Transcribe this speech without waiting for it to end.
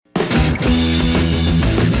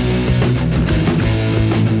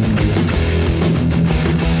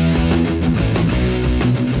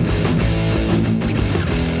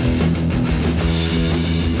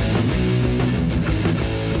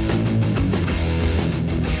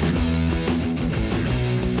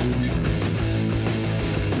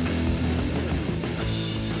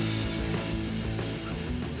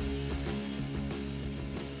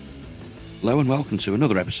Hello and welcome to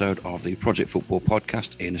another episode of the Project Football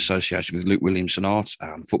Podcast in association with Luke Williamson Art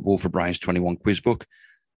and Football for Brains 21 Quizbook.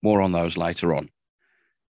 More on those later on.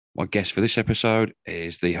 My guest for this episode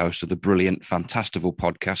is the host of the brilliant, fantastical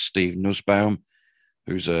podcast, Steve Nussbaum,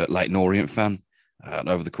 who's a Leyton Orient fan. And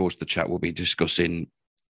over the course of the chat, we'll be discussing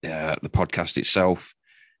the podcast itself,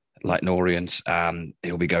 Leyton Orient, and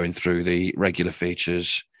he'll be going through the regular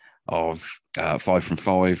features of 5 from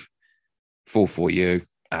 5, 4-4-U,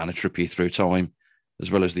 and a trip you through time, as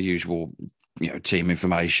well as the usual, team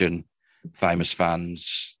information, famous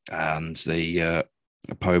fans, and the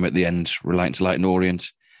poem at the end relating to Leyton Orient.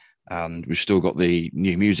 And we've still got the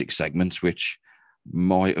new music segment, which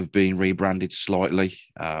might have been rebranded slightly,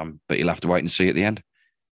 but you'll have to wait and see at the end.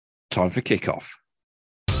 Time for kickoff.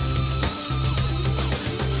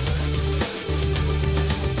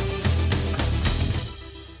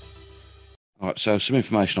 All right, so some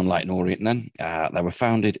information on Leyton Orient then. They were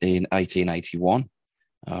founded in 1881,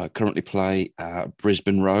 currently play at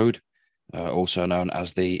Brisbane Road, also known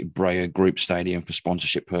as the Breyer Group Stadium for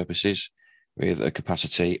sponsorship purposes, with a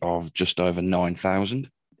capacity of just over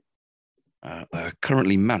 9,000. They're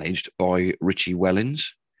currently managed by Richie Wellens.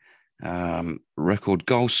 Record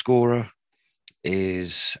goal scorer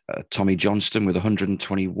is Tommy Johnston with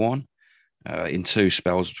 121 in two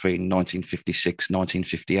spells between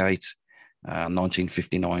 1956-1958.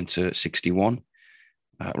 1959 to 61.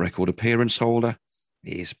 Record appearance holder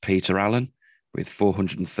is Peter Allen with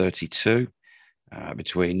 432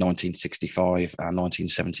 between 1965 and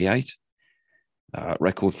 1978.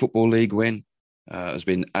 Record Football League win has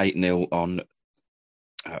been 8-0 on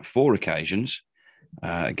 4 occasions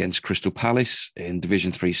against Crystal Palace in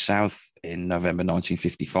Division 3 South in November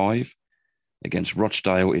 1955, against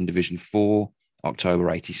Rochdale in Division 4, October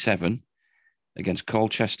 87, against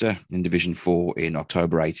Colchester in Division 4 in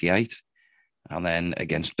October 88, and then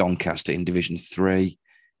against Doncaster in Division 3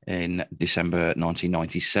 in December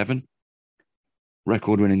 1997.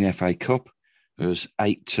 Record win in the FA Cup was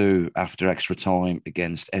 8-2 after extra time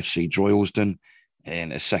against FC Droylsden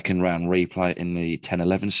in a second round replay in the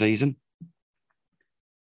 10-11 season.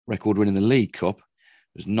 Record win in the League Cup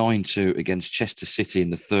was 9-2 against Chester City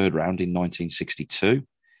in the third round in 1962.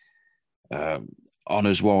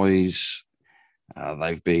 Honours-wise,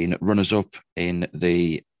 they've been runners-up in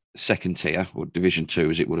the second tier, or Division 2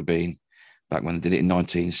 as it would have been back when they did it in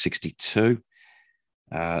 1962.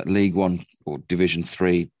 League 1 or Division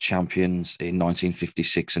 3 champions in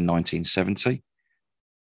 1956 and 1970.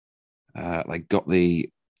 They got the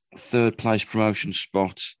third place promotion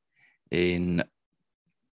spot in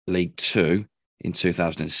League 2 in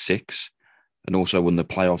 2006 and also won the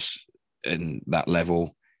playoffs in that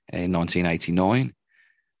level in 1989.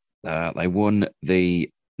 They won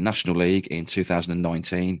the National League in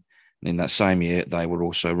 2019, and in that same year, they were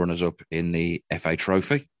also runners-up in the FA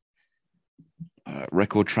Trophy.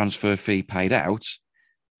 Record transfer fee paid out,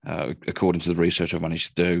 according to the research I've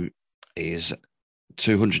managed to do, is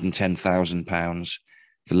 £210,000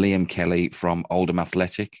 for Liam Kelly from Oldham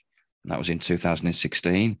Athletic, and that was in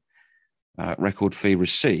 2016. Record fee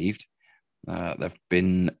received, they've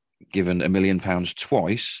been given £1 million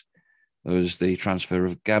twice. There was the transfer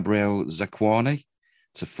of Gabriel Zakuani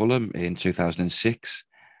to Fulham in 2006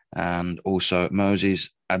 and also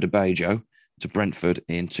Moses Adebayo to Brentford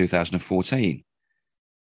in 2014.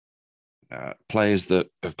 Players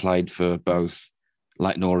that have played for both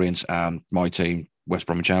Leyton Orient and my team, West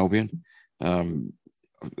Bromwich Albion.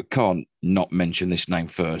 Can't not mention this name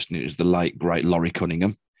first, and it is the late, great Laurie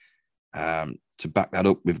Cunningham. To back that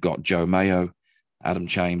up, we've got Joe Mayo, Adam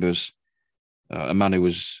Chambers, a man who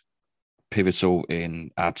was pivotal in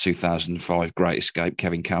our 2005 Great Escape,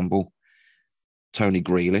 Kevin Campbell, Tony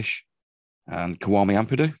Grealish, and Kwame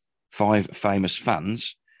Ampadu. 5 famous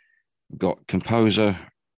fans. We've got composer,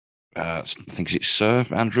 I think it's Sir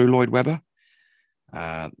Andrew Lloyd Webber.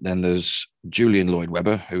 Then there's Julian Lloyd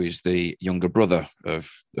Webber, who is the younger brother of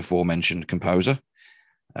the aforementioned composer.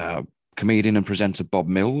 Comedian and presenter Bob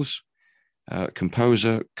Mills,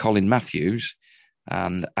 composer Colin Matthews,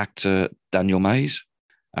 and actor Daniel Mays.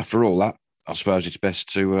 After all that, I suppose it's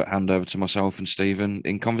best to hand over to myself and Stephen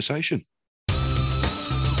in conversation.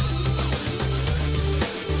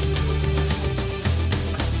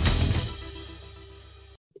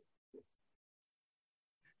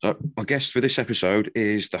 So my guest for this episode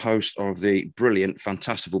is the host of the brilliant,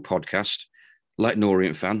 fantastical podcast, Leyton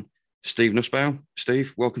Orient fan, Steve Nussbaum.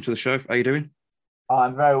 Steve, welcome to the show. How are you doing?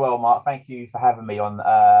 I'm very well, Mark. Thank you for having me on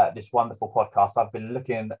this wonderful podcast. I've been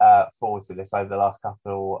looking forward to this over the last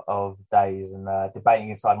couple of days and debating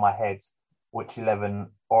inside my head which 11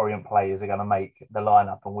 Orient players are going to make the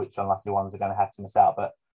lineup and which unlucky ones are going to have to miss out.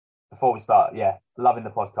 But before we start, yeah, loving the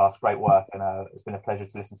podcast, great work, and it's been a pleasure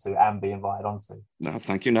to listen to and be invited onto. No,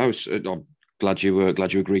 thank you. No, I'm glad you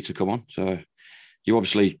agreed to come on. So you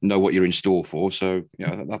obviously know what you're in store for. So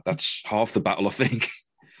that's half the battle, I think.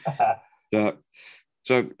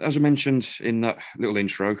 So as I mentioned in that little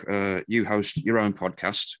intro, you host your own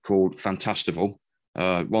podcast called Fantastival,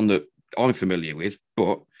 one that I'm familiar with,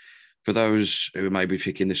 but for those who may be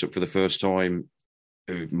picking this up for the first time,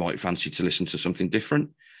 who might fancy to listen to something different,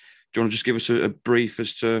 do you want to just give us a brief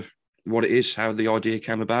as to what it is, how the idea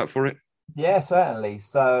came about for it? Yeah, certainly.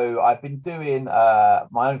 So I've been doing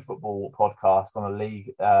my own football podcast on a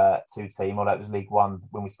League Two team, although it was League One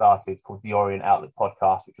when we started, called the Orient Outlook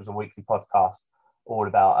Podcast, which was a weekly podcast all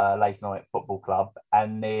about Leyton Orient Football Club.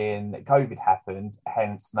 And then COVID happened,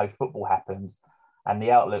 hence no football happened, and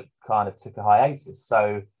the Outlook kind of took a hiatus.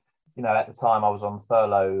 So, at the time I was on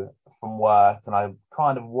furlough from work, and I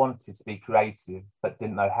kind of wanted to be creative, but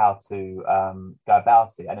didn't know how to go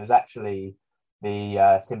about it. And it was actually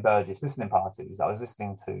the Tim Burgess listening parties I was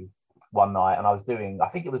listening to one night, and I was doing, I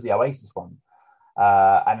think it was the Oasis one,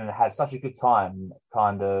 and I had such a good time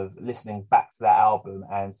kind of listening back to that album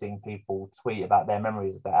and seeing people tweet about their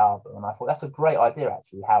memories of that album. And I thought that's a great idea,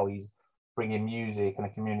 actually, how he's bringing music and a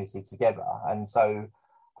community together. And so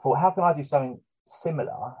I thought, how can I do something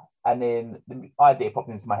similar? And then the idea popped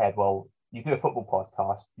into my head, well, you do a football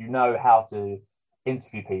podcast, you know how to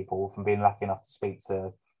interview people from being lucky enough to speak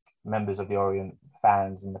to members of the Orient,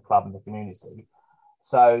 fans in the club and the community.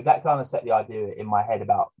 So that kind of set the idea in my head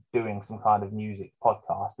about doing some kind of music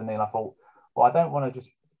podcast. And then I thought, well, I don't want to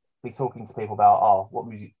just be talking to people about, oh, what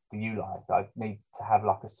music do you like? I need to have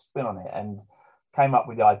like a spin on it. And came up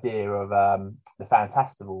with the idea of the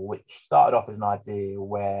Fantastival, which started off as an idea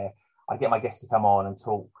where I get my guests to come on and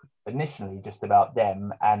talk initially just about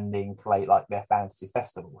them and then collate like their fantasy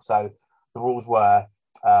festival. So the rules were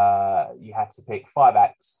you had to pick 5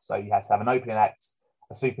 acts. So you had to have an opening act,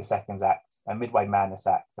 a super seconds act, a midway madness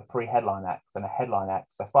act, a pre-headline act, and a headline act.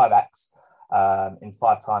 So 5 acts in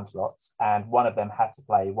 5 time slots, and one of them had to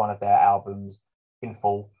play one of their albums in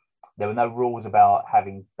full. There were no rules about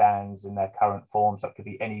having bands in their current form, so it could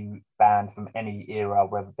be any band from any era,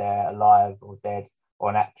 whether they're alive or dead, or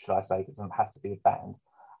an act, should I say, because it doesn't have to be a band.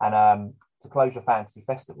 And to close your fantasy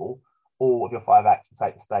festival, all of your 5 acts will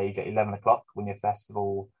take the stage at 11 o'clock when your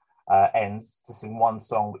festival ends to sing one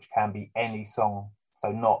song, which can be any song,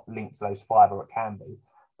 so not linked to those 5, or it can be,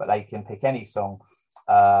 but they can pick any song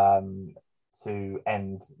to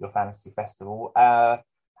end your fantasy festival.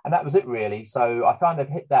 And that was it, really. So I kind of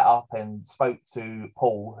hit that up and spoke to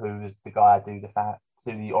Paul, who is the guy I do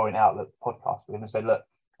the Orient Outlook podcast with, and said, look,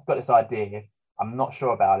 I've got this idea. I'm not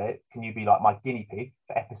sure about it. Can you be like my guinea pig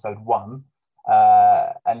for episode 1?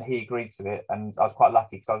 And he agreed to it, and I was quite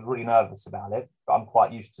lucky because I was really nervous about it, but I'm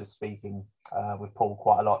quite used to speaking with Paul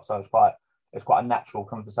quite a lot, so it was quite a natural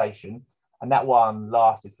conversation. And that one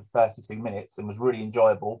lasted for 32 minutes and was really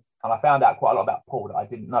enjoyable. And I found out quite a lot about Paul that I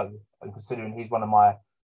didn't know, and considering he's one of my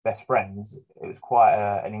best friends, it was quite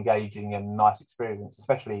an engaging and nice experience,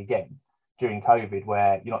 especially again during COVID,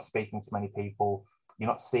 where you're not speaking to many people, you're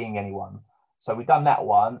not seeing anyone. So we've done that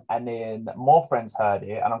one, and then more friends heard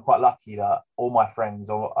it, and I'm quite lucky that all my friends,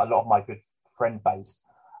 or a lot of my good friend base,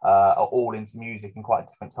 are all into music and quite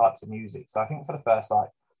different types of music. So I think for the first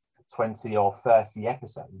 20 or 30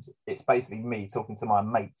 episodes, it's basically me talking to my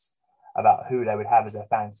mates about who they would have as their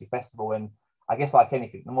fantasy festival. And I guess like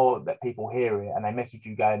anything, the more that people hear it and they message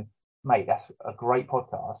you going, mate, that's a great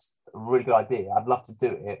podcast, a really good idea, I'd love to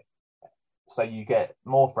do it. So you get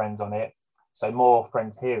more friends on it, so more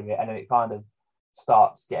friends hear it, and then it kind of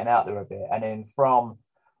starts getting out there a bit. And then from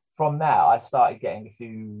that, I started getting a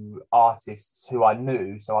few artists who I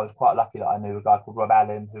knew. So I was quite lucky that I knew a guy called Rob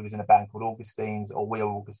Allen, who was in a band called Augustines, or We Are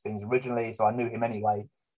Augustines originally. So I knew him anyway.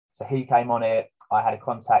 So he came on it. I had a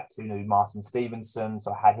contact who knew Martin Stevenson,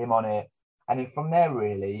 so I had him on it. And then from there,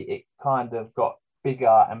 really, it kind of got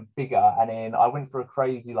bigger and bigger. And then I went for a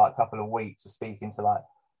crazy couple of weeks of speaking to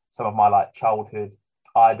some of my childhood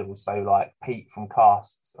idols. So Pete from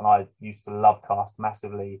Cast, and I used to love Cast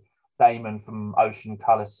massively. Damon from Ocean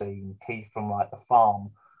Colour Scene, Keith from The Farm,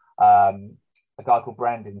 a guy called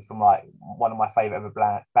Brandon from one of my favourite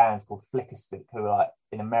ever bands called Flickerstick, who are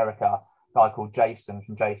in America, a guy called Jason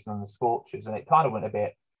from Jason and the Scorchers. And it kind of went a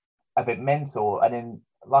bit mental. And then,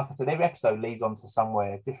 like I said, every episode leads on to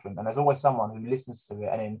somewhere different, and there's always someone who listens to it,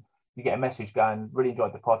 and then you get a message going, really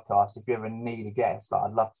enjoyed the podcast, if you ever need a guest,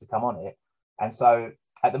 I'd love to come on it. And so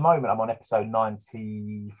at the moment I'm on episode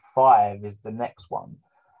 95 is the next one.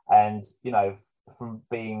 And from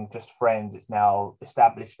being just friends, it's now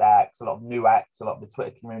established acts, a lot of new acts, a lot of the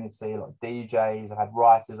Twitter community, a lot of DJs. I've had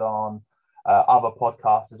writers on, other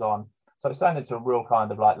podcasters on. So it's turned into a real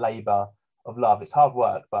kind of like labour of love. It's hard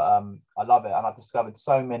work, but I love it. And I've discovered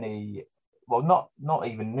so many, well, not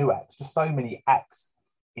even new acts, just so many acts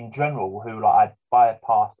in general who like I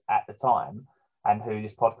bypassed at the time and who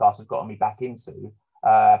this podcast has gotten me back into.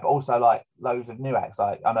 But also like loads of new acts.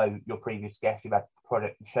 Like I know your previous guest, you've had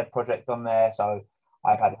Shed Project on there. So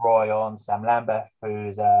I've had Roy on, Sam Lambeth,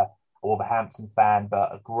 who's a Wolverhampton fan,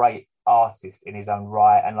 but a great artist in his own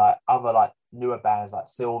right. And like other like newer bands like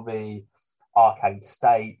Sylvie, Arcade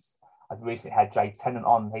State. I've recently had Jay Tennant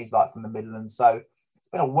on. He's like from the Midlands. So it's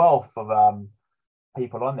been a wealth of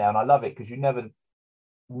people on there. And I love it because you never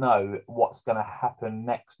know what's going to happen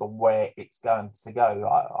next or where it's going to go.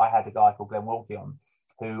 I had a guy called Glenn Wilkie on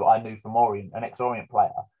who I knew from Orient, an ex-Orient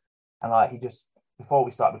player. And like he just, before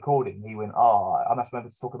we started recording, he went, I must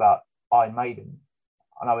remember to talk about Iron Maiden.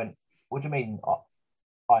 And I went, what do you mean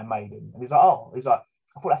Iron Maiden? And he's like,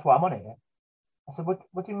 I thought that's why I'm on here. I said,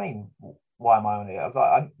 what do you mean? Why am I on here? I was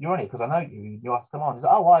like, you're on here because I know you. You asked to come on. He's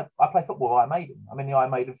like, I play football with Iron Maiden. I'm in the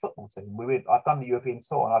Iron Maiden football team. I've done the European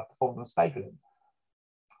tour and I've performed on stage with him.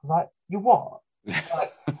 I was like, you what?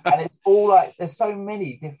 Like, and it's all like, there's so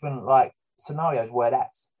many different like scenarios where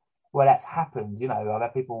that's happened. You know, I've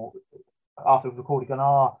had people after we've recorded going,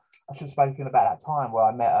 I should have spoken about that time where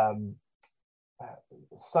I met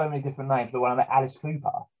so many different names. The one I met Alice Cooper.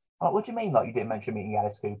 I'm like, what do you mean? Like you didn't mention meeting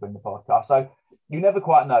Alice Cooper in the podcast? So you never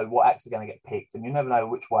quite know what acts are going to get picked, and you never know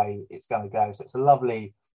which way it's going to go. So it's a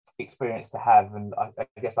lovely experience to have. And I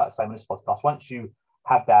guess like the same in this podcast, once you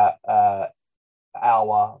have that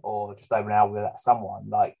hour or just over an hour with someone,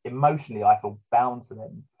 like emotionally I feel bound to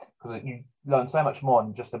them because you learn so much more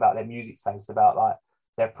than just about their music taste, about like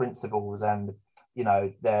their principles and you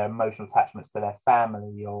know their emotional attachments to their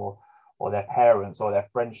family or their parents or their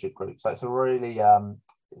friendship group. So it's a really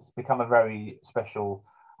it's become a very special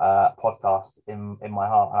podcast in my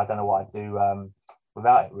heart, and I don't know what I'd do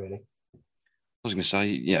without it really. I was going to say,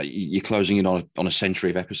 yeah, you're closing in on a century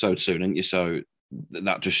of episodes soon, aren't you? So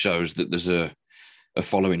that just shows that there's a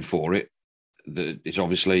following for it, that it's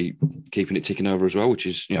obviously keeping it ticking over as well, which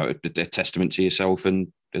is, you know, a testament to yourself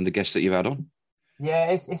and the guests that you've had on. Yeah,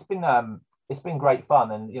 it's been great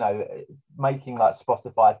fun, and you know, making like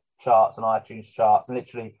Spotify charts and iTunes charts, and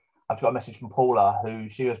literally I've got a message from Paula, who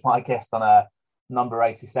she was my guest on a number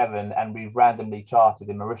 87, and we've randomly charted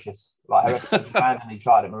in Mauritius. Like her episode randomly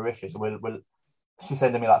charted in Mauritius, and she's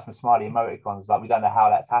sending me like some smiley emoticons. Like we don't know how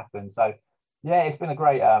that's happened. So yeah, it's been a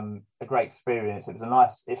great experience.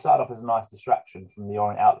 It started off as a nice distraction from the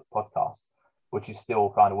Orient Outlook podcast, which is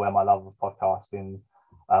still kind of where my love of podcasting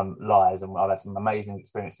lies, and I've had some amazing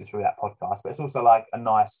experiences through that podcast. But it's also like a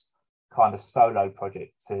nice kind of solo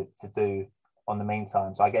project to do on the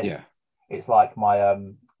meantime. So I guess it's like my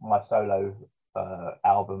my solo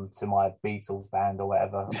album to my Beatles band or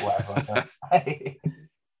whatever.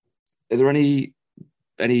 Are there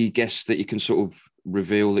any guests that you can sort of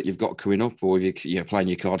reveal that you've got coming up, or you're playing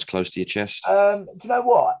your cards close to your chest? Do you know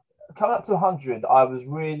what? Coming up to 100, I was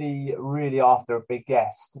really, really after a big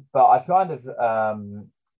guest, but I kind of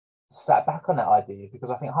sat back on that idea because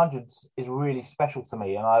I think 100 is really special to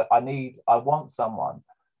me, and I want someone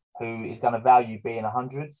who is going to value being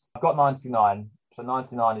 100. I've got 99, so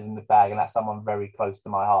 99 is in the bag, and that's someone very close to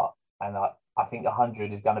my heart. And I think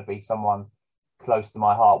 100 is going to be someone close to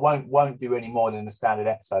my heart. Won't do any more than a standard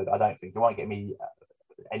episode. I don't think it won't get me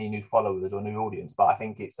any new followers or new audience, but I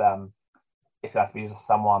think it's going to be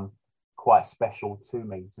someone quite special to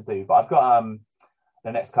me to do. But I've got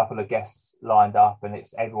the next couple of guests lined up, and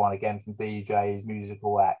it's everyone again from DJs,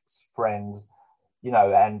 musical acts, friends, you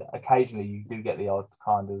know, and occasionally you do get the odd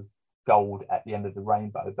kind of gold at the end of the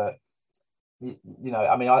rainbow. But you know,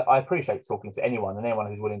 I mean, I appreciate talking to anyone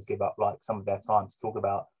who's willing to give up like some of their time to talk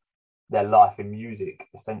about their life in music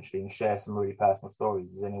essentially and share some really personal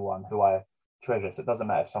stories is anyone who I treasure. So it doesn't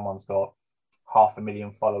matter if someone's got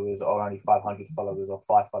 500,000 followers or only 500 followers or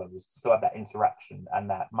 5 followers, to still have that interaction and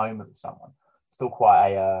that moment with someone. Still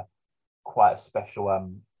quite a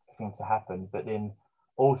special thing to happen. But then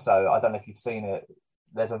also, I don't know if you've seen it,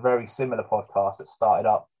 there's a very similar podcast that started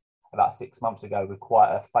up about 6 months ago with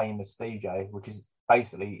quite a famous DJ, which is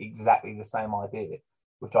basically exactly the same idea,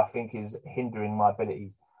 which I think is hindering my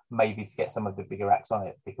ability maybe to get some of the bigger acts on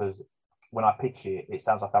it, because when I pitch it, it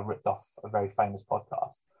sounds like I've ripped off a very famous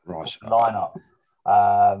podcast lineup,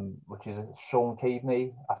 which is Sean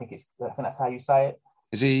Keaveney. I think that's how you say it.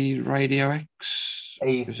 Is he Radio X?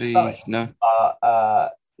 No.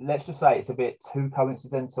 Let's just say it's a bit too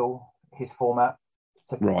coincidental, his format.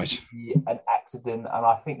 to Right. be an accident. And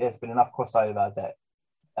I think there's been enough crossover that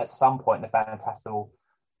at some point the Fantastical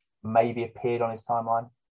maybe appeared on his timeline.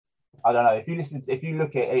 I don't know. If you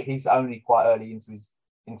look at it, he's only quite early into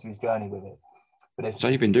his journey with it. But So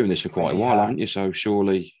you've been doing this for quite a while, haven't you? So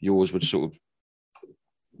surely yours would sort of.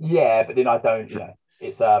 Yeah, but then I don't.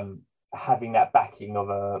 It's having that backing of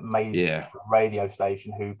a major radio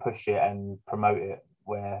station who push it and promote it.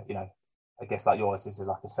 Where I guess like yours, this is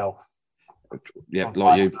like a self. Yeah,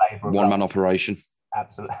 like you, one man operation.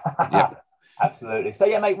 Absolutely. Yeah. Absolutely. So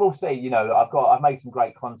yeah, mate, we'll see. I've made some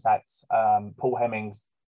great contacts. Paul Hemmings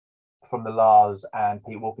from the Lars and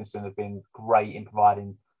Pete Wilkinson have been great in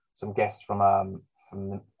providing some guests from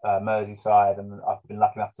Merseyside, and I've been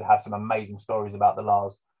lucky enough to have some amazing stories about the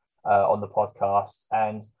Lars on the podcast.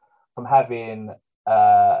 And from having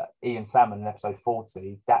Ian Salmon in episode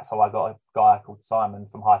 40, that's how I got a guy called Simon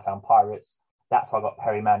from Hightown Pirates. That's how I got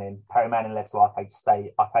Perry Manning. Perry Manning led to Arcade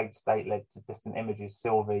State. Arcade State led to Distant Images,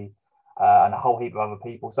 Sylvie, and a whole heap of other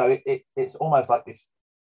people. So it's almost like this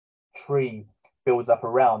tree builds up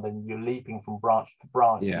around, and you're leaping from branch to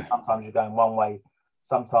branch. Yeah. Sometimes you're going one way,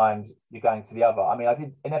 sometimes you're going to the other. I mean, I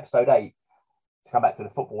did in episode 8, to come back to the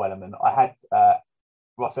football element, I had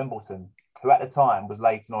Ross Embleton, who at the time was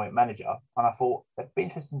Leyton Orient manager, and I thought it'd be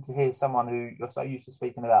interesting to hear someone who you're so used to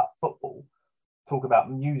speaking about football talk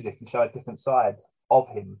about music and show a different side of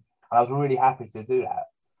him. And I was really happy to do that.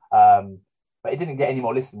 But it didn't get any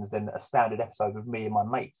more listens than a standard episode with me and my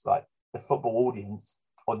mates. Like the football audience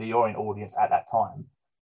or the Orient audience at that time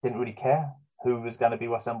didn't really care who was going to be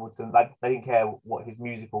Ross Embleton. They didn't care what his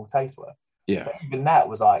musical tastes were. Yeah. But even that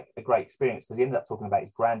was like a great experience because he ended up talking about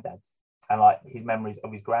his granddad and like his memories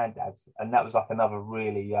of his granddad. And that was like another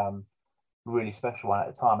really, really special one at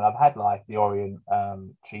the time. And I've had like the Orient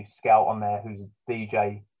Chief Scout on there, who's a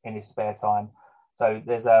DJ in his spare time. So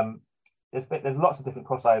there's lots of different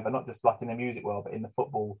crossover, not just like in the music world, but in the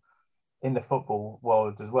football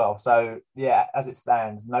world as well. So yeah, as it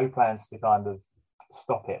stands, no plans to kind of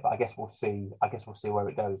stop it, but I guess we'll see where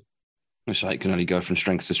it goes. So it can only go from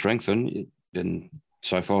strength to strength, and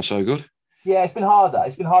so far so good. Yeah, it's been harder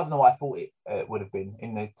than what I thought it would have been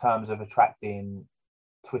in the terms of attracting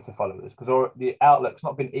Twitter followers, because the outlook's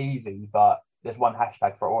not been easy, but there's one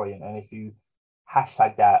hashtag for Orient, and if you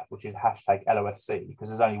hashtag that, which is hashtag LOFC, because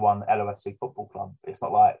there's only one LOFC football club, it's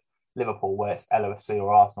not like Liverpool where it's LOFC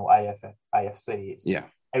or Arsenal AFC. It's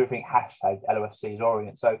everything hashtag LOFC is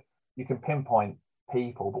Orient, so you can pinpoint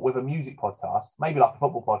people. But with a music podcast, maybe like a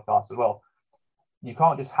football podcast as well, you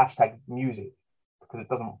can't just hashtag music because it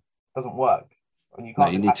doesn't work. And you can't.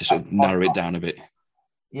 No, you need to sort of narrow it down a bit.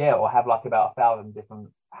 Yeah, or have like about 1,000 different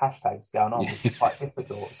hashtags going on, which is quite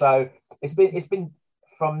difficult. So it's been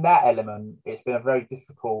from that element, it's been a very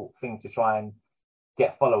difficult thing to try and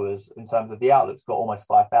get followers in terms of the outlet's got almost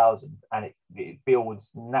 5,000, and it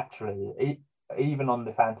builds naturally, even on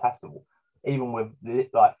the Fantastical, even with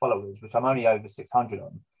like followers, which I'm only over 600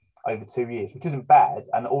 on over 2 years, which isn't bad.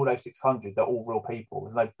 And all those 600, they're all real people.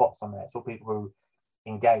 There's no bots on there. It's all people who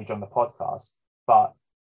engage on the podcast. But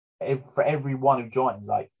for everyone who joins,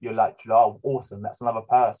 like you're like, oh, awesome, that's another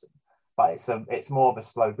person. But it's more of a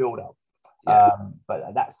slow build up. Yeah.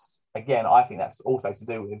 But that's, again, I think that's also to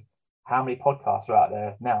do with how many podcasts are out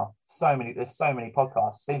there now. There's so many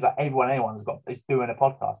podcasts. It seems like anyone's is doing a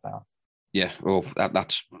podcast now. Yeah, well,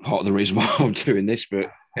 that's part of the reason why I'm doing this. But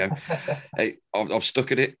yeah, I've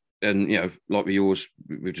stuck at it, and like with yours,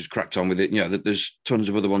 we've just cracked on with it. There's tons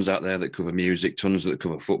of other ones out there that cover music, tons that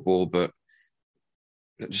cover football, but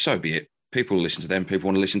so be it. People listen to them. People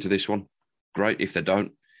want to listen to this one. Great. If they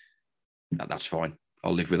don't, that's fine.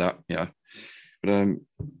 I'll live with that. But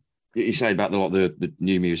you say about the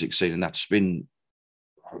new music scene, and that's been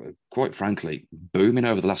quite frankly booming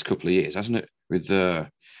over the last couple of years, hasn't it? With the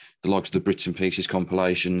likes of the Bits and Pieces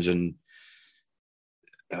compilations, and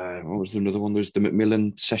what was another one? There's the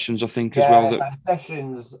Macmillan Sessions, I think, as well. So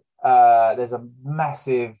Sessions. There's a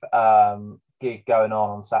massive gig going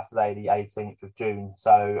on Saturday, the 18th of June.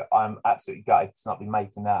 So I'm absolutely gutted to not be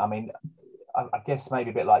making that. I mean, I guess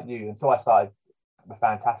maybe a bit like you. Until I started the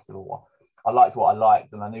Fantastical, I liked what I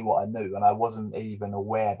liked and I knew what I knew, and I wasn't even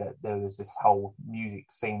aware that there was this whole music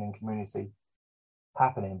scene and community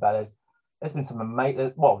happening. But there's been some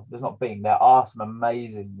amazing, well, there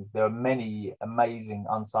are many amazing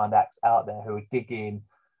unsigned acts out there who are gigging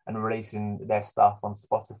and releasing their stuff on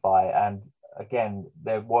Spotify, and again,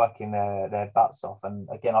 they're working their butts off. And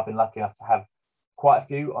again, I've been lucky enough to have quite a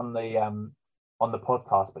few on the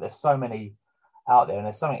podcast, but there's so many out there, and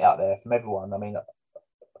there's something out there from everyone. I mean,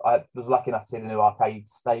 I was lucky enough to hear the new Arcade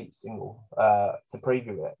State single to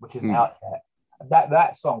preview it, which isn't out yet.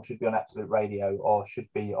 that song should be on Absolute Radio, or should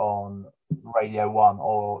be on Radio One,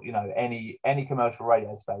 or any commercial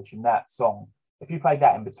radio station. That song, if you played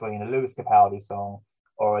that in between a Lewis Capaldi song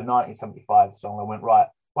or a 1975 song, and went, right,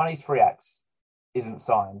 one of these three acts isn't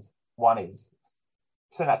signed, one is.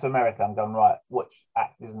 Send that to America and going, right, which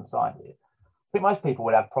act isn't signed here? I think most people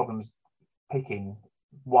would have problems picking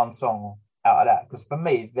one song out of that, because for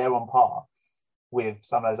me, they're on par with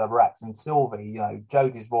some of those other acts. And Sylvie,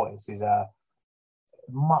 Jodie's voice is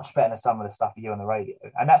much better than some of the stuff you hear on the radio.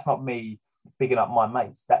 And that's not me bigging up my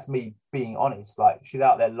mates. That's me being honest. Like, she's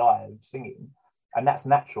out there live singing, and that's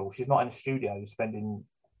natural. She's not in a studio spending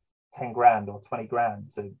 10 grand or 20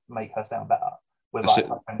 grand to make her sound better with like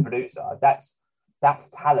a producer. That's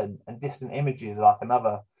talent. And Distant Images, like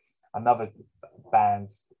another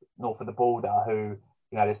band north of the border, who,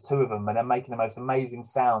 there's two of them, and they're making the most amazing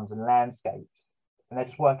sounds and landscapes, and they're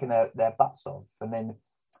just working their butts off. And then,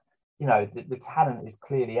 the talent is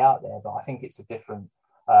clearly out there, but I think it's a different,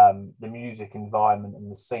 the music environment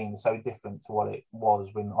and the scene is so different to what it was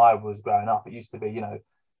when I was growing up. It used to be,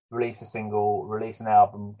 release a single, release an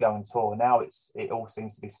album, go and tour. Now it all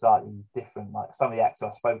seems to be slightly different. Like, some of the acts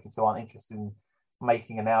I've spoken to aren't interested in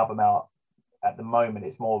making an album out at the moment.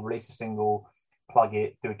 It's more release a single, plug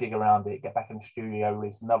it, do a gig around it, get back in the studio,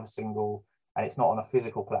 release another single. And it's not on a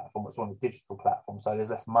physical platform, it's on a digital platform. So there's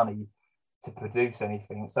less money to produce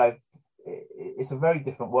anything. So it's a very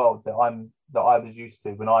different world that I was used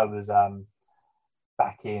to when I was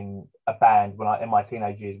back in a band in my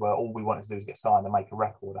teenage years, where all we wanted to do was get signed and make a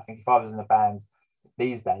record. I think if I was in a band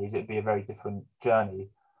these days, it'd be a very different journey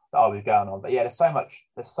that I was going on. But yeah, there's so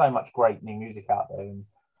much great new music out there, and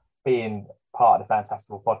being part of the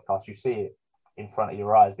Fantastical podcast, you see it in front of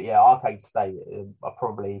your eyes. But yeah, Arcade State are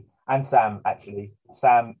probably, and Sam,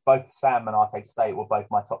 both Sam and Arcade State were both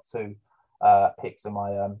my top two picks on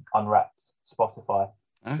my Unwrapped Spotify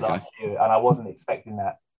last year, and I wasn't expecting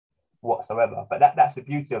that whatsoever. But that's the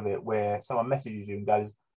beauty of it, where someone messages you and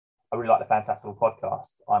goes, I really like the Fantastical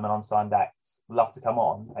podcast, I'm an unsigned act, love to come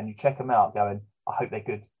on, and you check them out going, I hope they're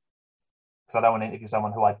good, because I don't want to interview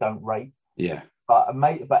someone who I don't rate. Yeah. But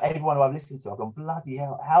everyone who I've listened to, I've gone, bloody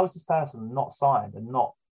hell, how is this person not signed and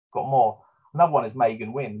not got more? Another one is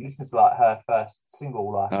Megan Wynn. You listen to like her first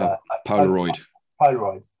single, like Polaroid.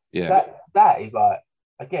 Polaroid. Yeah. That is like,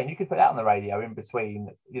 again, you could put that on the radio in between,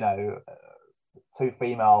 two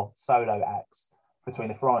female solo acts, between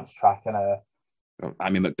the Florence track and a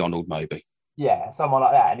Amy McDonald, maybe. Yeah, someone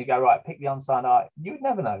like that, and you go, right, pick the unsigned art. You would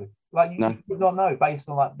never know. Like, you would not know based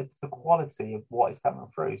on like the quality of what is coming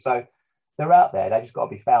through. So they're out there. They just got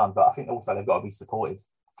to be found. But I think also they've got to be supported,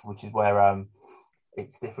 which is where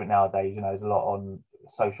it's different nowadays. There's a lot on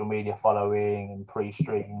social media following and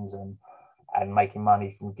pre-streams and making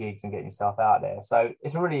money from gigs and getting yourself out there. So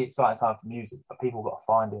it's a really exciting time for music, but people got to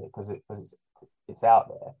find it because it's out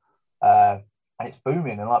there, and it's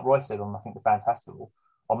booming. And like Roy said on, I think, the Fantastical,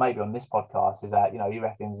 or maybe on this podcast, is that he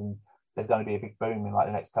reckons and there's going to be a big boom in like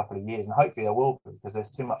the next couple of years, and hopefully there will be, because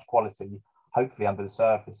there's too much quality hopefully under the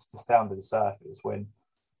surface to stay under the surface. When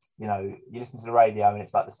you listen to the radio and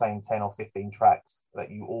it's like the same 10 or 15 tracks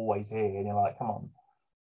that you always hear, and you're like, come on,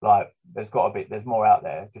 like there's more out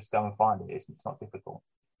there, just go and find it. It's not difficult.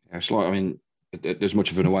 Yeah, it's like, I mean, as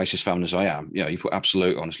much of an Oasis fan as I am, you put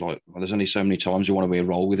Absolute on, it's like, well, there's only so many times you want to be a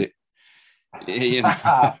roll with it.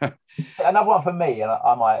 Another one for me, and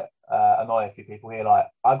I might annoy a few people here, like,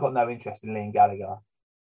 I've got no interest in Liam Gallagher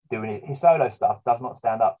doing it. His solo stuff does not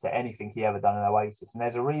stand up to anything he ever done in Oasis, and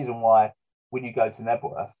there's a reason why when you go to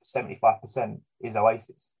Nebworth, 75% is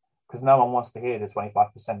Oasis, because no one wants to hear the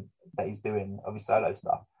 25% that he's doing of his solo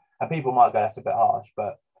stuff. And people might go, that's a bit harsh,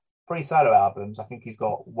 but 3 solo albums, I think he's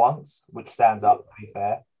got Once, which stands up, to be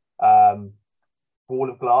fair, Wall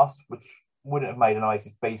of Glass, which wouldn't have made an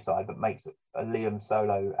Oasis B-side, but makes a Liam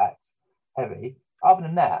solo act heavy. Other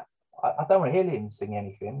than that, I don't want to hear Liam sing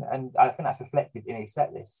anything, and I think that's reflected in his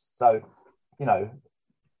set list. So,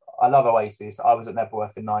 I love Oasis. I was at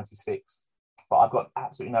Nebworth in '96, but I've got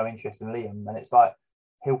absolutely no interest in Liam. And it's like,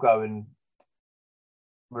 he'll go and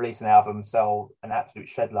release an album, sell an absolute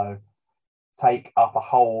shed load, take up a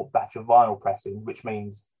whole batch of vinyl pressing, which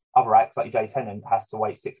means other acts like Jay Tennant has to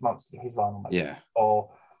wait 6 months to get his vinyl made. Yeah.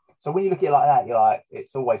 So when you look at it like that, you're like,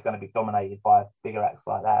 it's always going to be dominated by bigger acts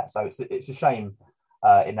like that. So it's a shame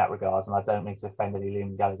in that regard. And I don't mean to offend any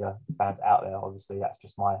Liam Gallagher fans out there. Obviously, that's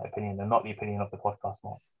just my opinion and not the opinion of the podcast,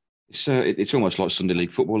 Mark. It's almost like Sunday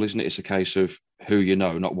League football, isn't it? It's a case of who you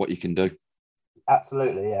know, not what you can do.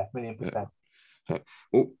 Absolutely, yeah, 1,000,000%. So,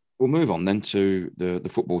 we'll move on then to the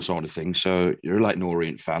football side of things. So you're a Leyton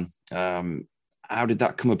Orient fan. How did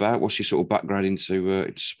that come about? What's your sort of background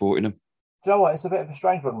into supporting them? Do you know what? It's a bit of a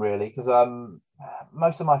strange one, really, because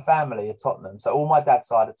most of my family are Tottenham. So all my dad's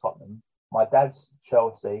side are Tottenham. My dad's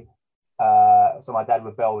Chelsea. So my dad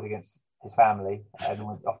rebelled against his family and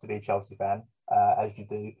went off to be a Chelsea fan, as you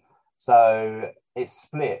do. So it's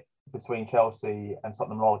split between Chelsea and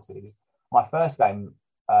Tottenham loyalties. My first game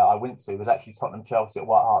I went to was actually Tottenham Chelsea at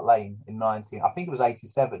White Hart Lane in 19. I think it was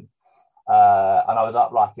 87. And I was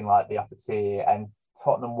up like in like the upper tier, and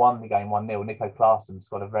Tottenham won the game 1-0. Nico Klaassen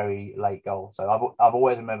scored a very late goal. So I've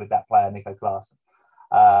always remembered that player, Nico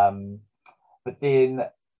Klaassen. But then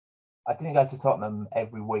I didn't go to Tottenham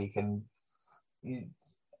every week, and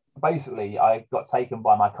basically I got taken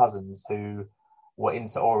by my cousins who were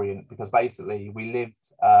into Orient, because basically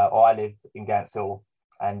I lived in Gants Hill,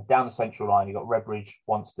 and down the central line you got Redbridge,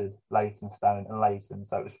 Wanstead, Leytonstone and Leighton.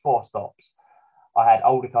 So it was 4 stops. I had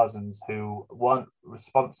older cousins who weren't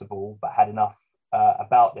responsible but had enough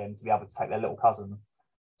about them to be able to take their little cousin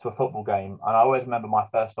to a football game. And I always remember my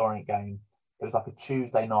first Orient game. It was like a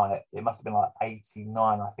Tuesday night. It must have been like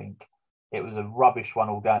 89, I think. It was a rubbish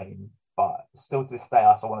 1-1 game, but still to this day,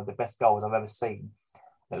 I saw one of the best goals I've ever seen.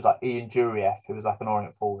 It was like Ian Jurieff, who was like an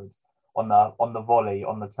Orient forward, on the volley,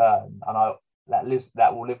 on the turn. And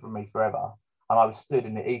that will live with me forever. And I was stood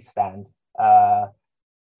in the East stand.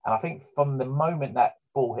 And I think from the moment that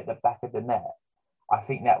ball hit the back of the net, I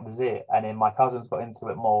think that was it. And then my cousins got into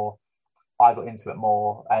it more. I got into it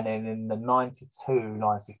more. And then in the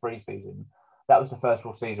 92-93 season, that was the first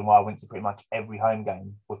real season where I went to pretty much every home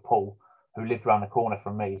game with Paul, who lived around the corner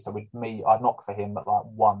from me. So I'd knock for him at like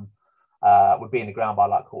 1. We'd be in the ground by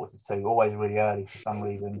like 1:45, always really early for some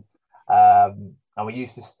reason. And we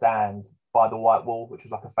used to stand by the White Wall, which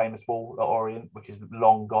was like a famous wall at Orient, which is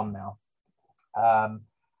long gone now.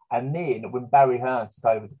 And then when Barry Hearn took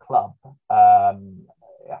over the club, I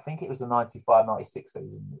think it was the 95-96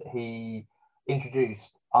 season, he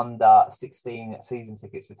introduced under 16 season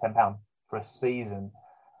tickets for £10 for a season.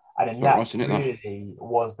 And then that really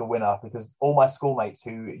was the winner, because all my schoolmates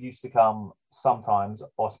who used to come sometimes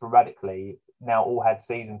or sporadically now all had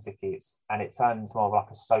season tickets, and it turned into more of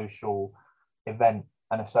like a social event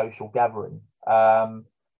and a social gathering. And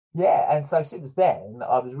so since then,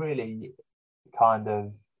 I was really kind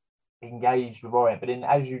of engaged with Orient. But then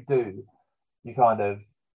as you do, you kind of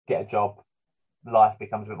get a job, life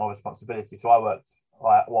becomes a bit more responsibility. So I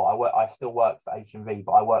still worked for HMV,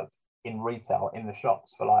 but I worked in retail in the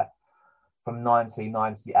shops for like from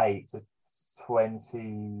 1998 to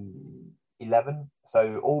 2011.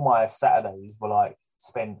 So all my Saturdays were like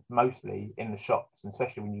spent mostly in the shops, and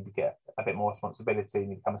especially when you get a bit more responsibility and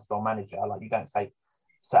you become a store manager, like you don't take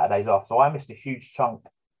Saturdays off. So I missed a huge chunk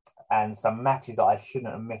and some matches that I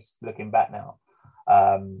shouldn't have missed looking back now.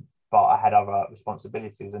 But I had other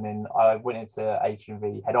responsibilities. And then I went into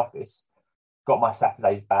HMV head office, got my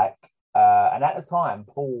Saturdays back. And at the time,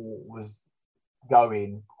 Paul was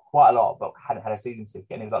going quite a lot, but hadn't had a season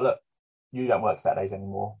ticket. And he was like, look, you don't work Saturdays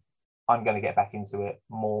anymore. I'm going to get back into it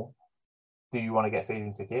more. Do you want to get a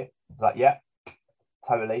season ticket? I was like, yeah,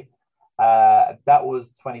 totally. That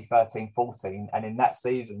was 2013-14. And in that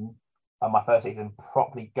season, my first season,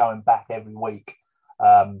 properly going back every week,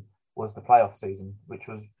 was the playoff season, which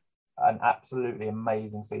was an absolutely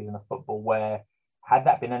amazing season of football, where had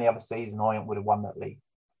that been any other season, Orient would have won that league.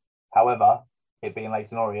 However, it being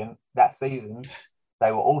Leyton Orient, that season,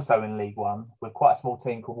 they were also in League One with quite a small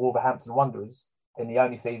team called Wolverhampton Wanderers, in the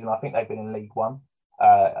only season I think they've been in League One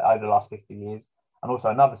over the last 50 years, and also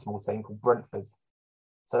another small team called Brentford.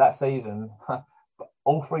 So that season,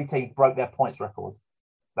 all 3 teams broke their points record.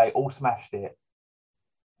 They all smashed it.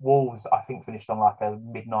 Wolves, I think, finished on like a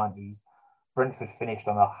mid-90s. Brentford finished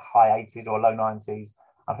on a high 80s or low 90s.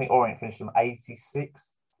 I think Orient finished on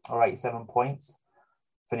 86 or 87 points,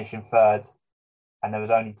 finishing 3rd. And there was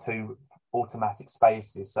only 2 automatic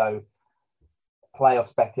spaces. So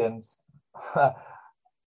playoffs beckoned.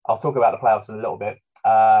 I'll talk about the playoffs in a little bit.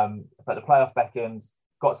 But the playoff beckoned,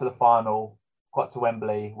 got to the final, got to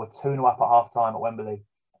Wembley. We're 2-0 up at half time at Wembley.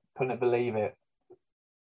 Couldn't believe it.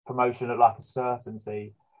 Promotion looked like a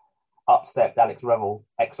certainty. Up stepped Alex Revel,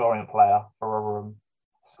 ex-Orient player for Rotherham.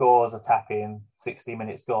 Scores a tap-in, 60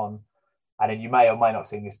 minutes gone. And then you may or may not have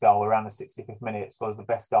seen this goal. Around the 65th minute, scores the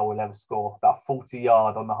best goal we'll ever score. About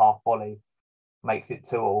 40-yard on the half volley. Makes it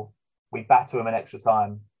 2-2. We batter him in extra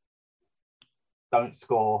time. Don't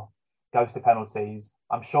score. Goes to penalties.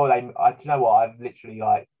 I'm sure do you know what? I've literally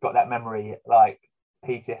got that memory,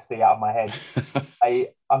 PTSD out of my head.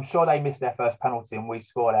 I'm sure they missed their first penalty and we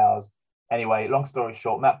scored ours. Anyway, long story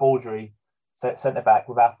short, Matt Baldry, centre back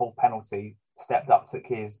with our full penalty, stepped up, took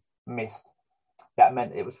his, missed. That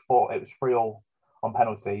meant it was 3-3 on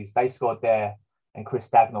penalties. They scored there, and Chris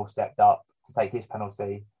Dagnall stepped up to take his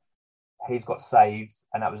penalty. He's got saved,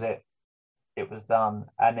 and that was it. It was done.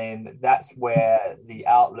 And then that's where the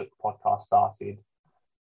Outlook podcast started,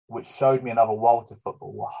 which showed me another world to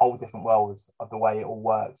football, a whole different world of the way it all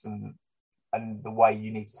works and the way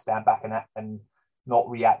you need to stand back and act and not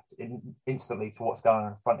react instantly to what's going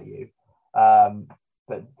on in front of you.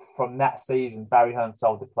 But from that season, Barry Hearn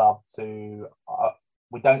sold the club to,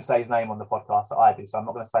 we don't say his name on the podcast that I do, so I'm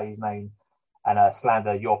not going to say his name and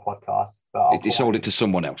slander your podcast. But he sold it to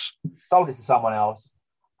someone else. Sold it to someone else.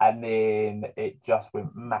 And then it just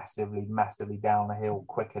went massively, massively down the hill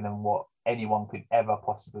quicker than what anyone could ever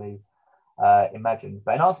possibly imagine.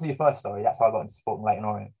 But in answer to your first story, that's how I got into supporting Leyton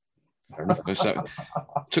Orient. Fair enough. So,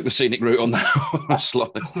 took the scenic route on that. Just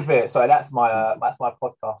a bit. So that's my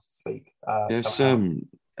podcast speak. Yes.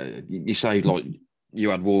 You say like you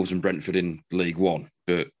had Wolves and Brentford in League One,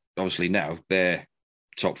 but obviously now they're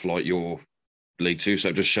top flight. You're League Two, so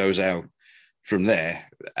it just shows how from there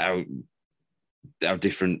how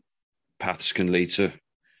different paths can lead to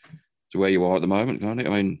where you are at the moment, can't it? I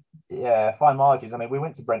mean, yeah, fine margins. I mean, we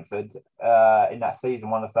went to Brentford in that season,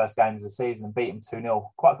 one of the first games of the season, and beat them 2-0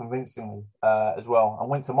 quite convincingly as well. And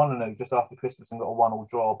went to Molineux just after Christmas and got a 1-1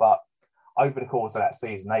 draw. But over the course of that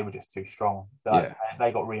season, they were just too strong.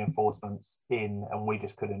 They got reinforcements in, and we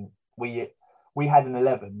just couldn't. We had an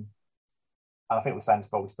 11, and I think we're saying this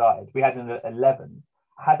before we started. We had an 11.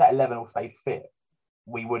 Had that 11 all stayed fit,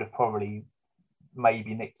 we would have probably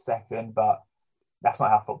maybe nicked second, but that's not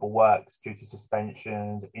how football works due to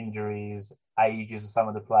suspensions, injuries, ages of some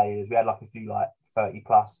of the players. We had like a few like 30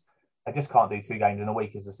 plus. I just can't do 2 games in a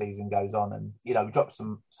week as the season goes on. And, you know, we dropped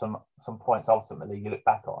some points ultimately you look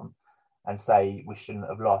back on and say we shouldn't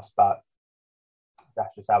have lost, but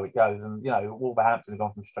that's just how it goes. And, you know, Wolverhampton have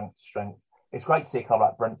gone from strength to strength. It's great to see a club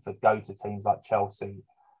like Brentford go to teams like Chelsea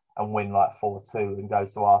and win like 4-2 and go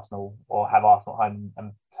to Arsenal or have Arsenal home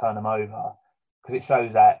and turn them over. Because it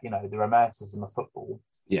shows that, you know, the romanticism of football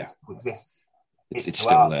exists. It's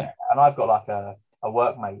still there. And I've got like a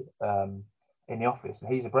workmate in the office,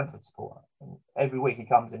 and he's a Brentford supporter. And every week he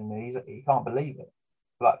comes in and he can't believe it.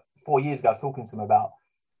 Like 4 years ago, I was talking to him about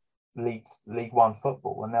League One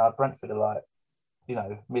football, and now Brentford are like, you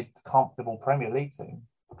know, mid-comfortable Premier League team.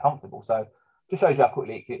 Comfortable. So just shows you how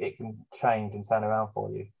quickly it can change and turn around for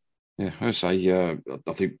you. Yeah, I say,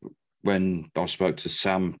 I think when I spoke to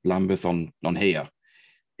Sam Lambeth on here,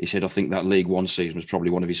 he said, I think that League One season was probably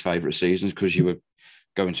one of his favourite seasons because you were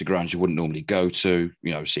going to grounds you wouldn't normally go to,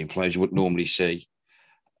 you know, seeing players you wouldn't normally see.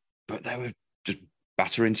 But they were just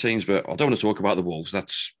battering teams. But I don't want to talk about the Wolves.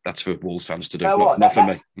 That's for Wolves fans to do, not for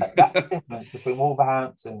me. That's the difference between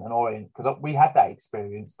Wolverhampton and Orient, because we had that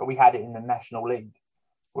experience, but we had it in the National League,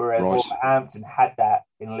 whereas Wolverhampton had that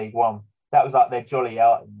in League One. That was like their jolly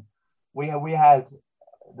outing. We had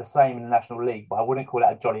the same in the National League, but I wouldn't call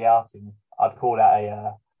that a jolly outing. I'd call that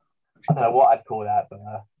I don't know what I'd call that, but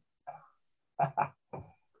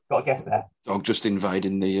got a guess there. Dog just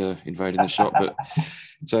invading the shop, but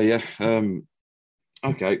so yeah.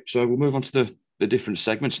 Okay, so we'll move on to the different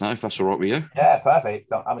segments now, if that's all right with you. Yeah,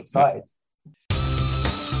 perfect. I'm excited.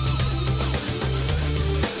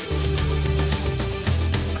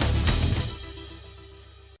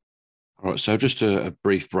 All right, so just a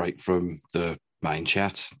brief break from the main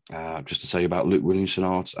chat, just to tell you about Luke Williamson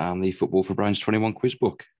Art and the Football for Brains 21 quiz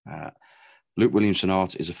book. Luke Williamson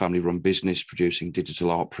Art is a family-run business producing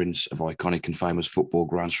digital art prints of iconic and famous football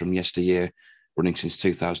grounds from yesteryear, running since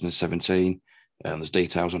 2017. And there's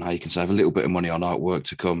details on how you can save a little bit of money on artwork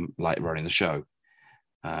to come later on in the show.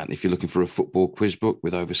 And if you're looking for a football quiz book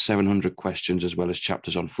with over 700 questions, as well as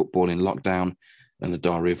chapters on football in lockdown and the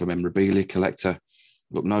Diary of a Memorabilia Collector,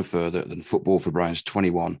 look no further than Football for Brains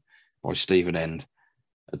 21 by Stephen End.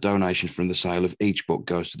 A donation from the sale of each book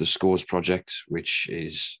goes to the Scores Project, which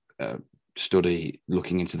is a study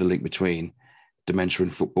looking into the link between dementia in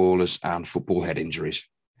footballers and football head injuries.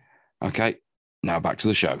 Okay, now back to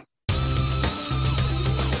the show.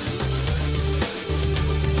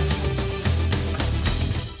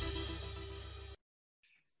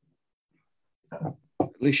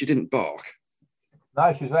 At least she didn't bark.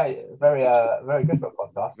 No, she was very good for a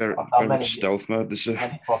podcast. Very much stealth mode. There's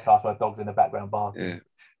many podcasts where dogs in the background bark. Yeah.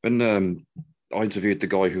 When I interviewed the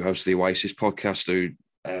guy who hosts the Oasis podcast, who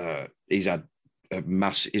he's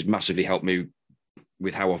massively helped me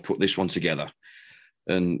with how I've put this one together.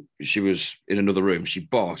 And she was in another room. She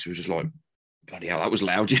barked. She was just like, bloody hell, that was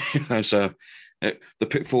loud. So the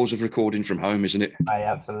pitfalls of recording from home, isn't it? Hey,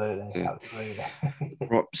 absolutely. Absolutely.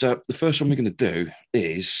 Right. So the first one we're going to do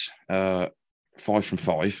is 5 from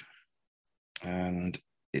 5. And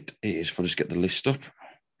it is, if I just get the list up.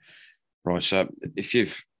 Right. So if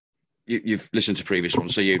you've you've listened to previous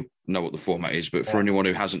ones, so you know what the format is. But for anyone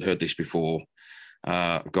who hasn't heard this before,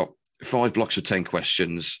 I've got 5 blocks of 10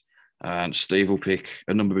 questions, and Steve will pick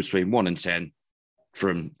a number between 1 and 10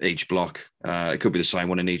 from each block. It could be the same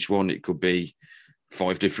one in each one. It could be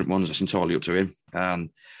 5 different ones. That's entirely up to him. And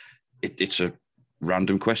it's a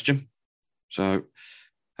random question. So,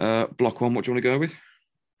 block 1, what do you want to go with?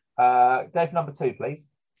 Go for number 2, please.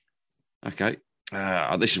 Okay.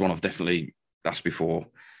 This is one I've definitely asked before.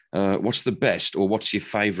 What's the best, or what's your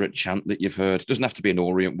favourite chant that you've heard? It doesn't have to be an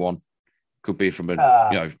Orient one. Could be from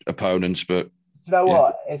opponents, but you know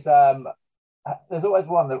what? It's there's always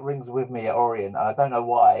one that rings with me at Orient, and I don't know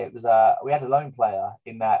why. It was we had a lone player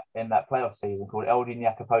in that playoff season called Eldin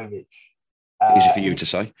Jakupovic. Easy for you to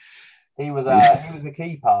say. He was a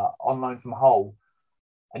keeper on loan from Hull,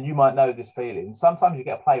 and you might know this feeling. Sometimes you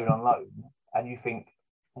get a player on loan, and you think,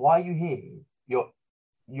 "Why are you here?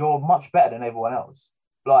 You're much better than everyone else."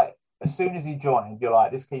 Like as soon as he joined, you're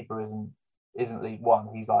like, "This keeper isn't League One.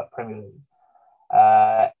 He's like Premier League."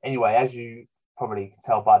 Anyway, as you probably can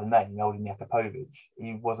tell by the name, Eldin Jakupovic,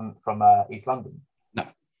 he wasn't from East London. No,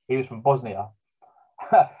 he was from Bosnia.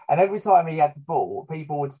 And every time he had the ball,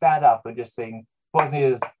 people would stand up and just sing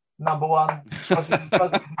Bosnia's number one. Bosnia's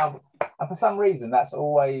number. And for some reason, that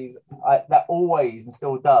always and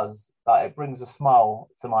still does. Like it brings a smile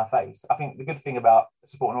to my face. I think the good thing about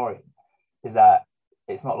supporting Orient is that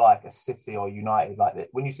it's not like a City or United. Like that,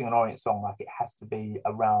 when you sing an Orient song, like it has to be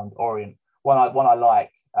around Orient. One I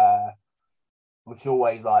like, which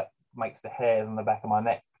always like makes the hairs on the back of my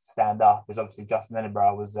neck stand up, is obviously Justin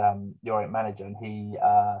Edinburgh was the Orient manager, and he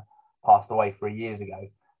passed away 3 years ago.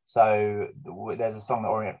 So there's a song that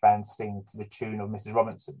Orient fans sing to the tune of Mrs.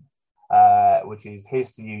 Robinson, which is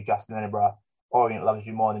 "Here's to you, Justin Edinburgh. Orient loves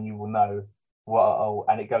you more than you will know." Whoa,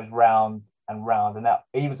 and it goes round and round. And that,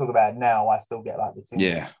 even talk about it now, I still get like the tingle.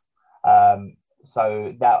 Yeah.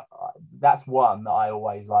 So that's one that I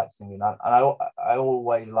always like singing, and I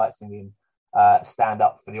always like singing "Stand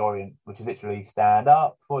Up for the Orient," which is literally "Stand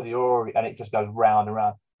Up for the Orient," and it just goes round and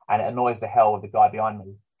round, and it annoys the hell of the guy behind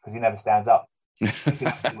me because he never stands up. He can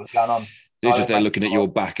see what's going on. He's just there looking at your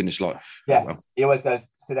back, and it's like, he always goes,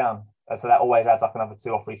 "Sit down." So that always adds like another 2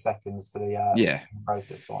 or 3 seconds to the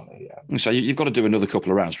process for me. Yeah. So you've got to do another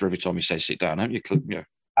couple of rounds for every time he says sit down, haven't you? Yeah.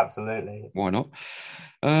 Absolutely. Why not?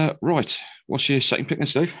 Right. What's your second pick then,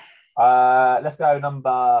 Steve? Let's go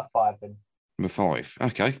number 5 then. Number 5.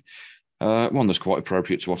 Okay. One that's quite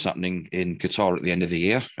appropriate to what's happening in Qatar at the end of the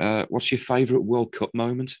year. What's your favourite World Cup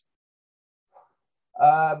moment?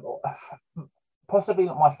 Possibly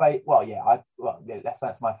not my favourite. Let's say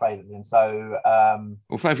it's my favourite then. So,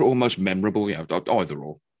 favourite or most memorable? Yeah, either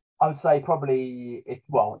or. I would say probably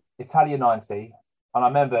Italia '90, and I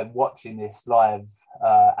remember watching this live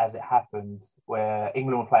as it happened, where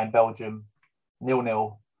England were playing Belgium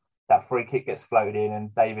 0-0. That free kick gets floated in,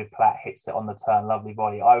 and David Platt hits it on the turn. Lovely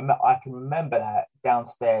volley. I can remember that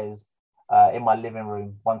downstairs in my living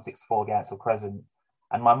room, 164 Gansel Crescent.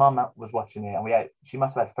 And my mum was watching it, and she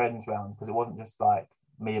must have had friends around, because it wasn't just like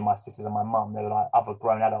me and my sisters and my mum. There were like other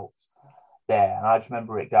grown adults there. And I just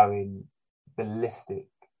remember it going ballistic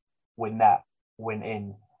when that went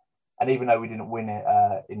in. And even though we didn't win it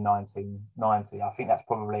in 1990, I think that's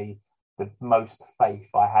probably the most faith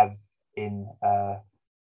I have in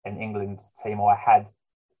an England team, or I had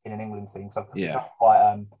in an England team. So I've become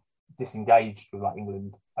quite disengaged with like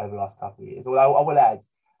England over the last couple of years. Although I will add,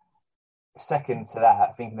 second to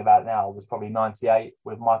that, thinking about it now, was probably 98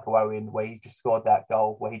 with Michael Owen, where he just scored that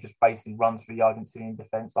goal, where he just basically runs through the Argentinian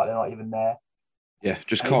defence like they're not even there. Yeah,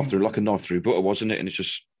 just carved through like a knife through butter, wasn't it? And it's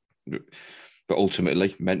just, but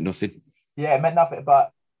ultimately meant nothing. Yeah, it meant nothing.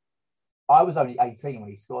 But I was only 18 when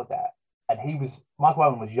he scored that, and Michael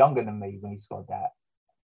Owen was younger than me when he scored that.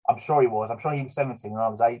 I'm sure he was. I'm sure he was 17 when I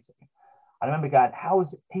was 18. I remember going,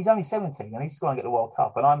 he's only 17 and he's scoring at the World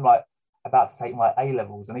Cup, and I'm like about to take my A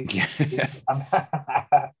levels, and he's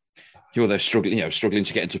you're there struggling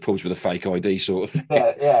to get into pubs with a fake ID sort of thing.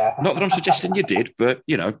 Yeah. Not that I'm suggesting you did, but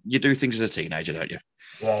you do things as a teenager, don't you?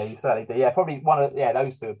 Yeah, you certainly do. Yeah, probably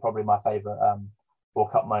those 2 are probably my favourite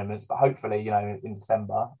World Cup moments. But hopefully, in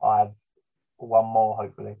December I have one more.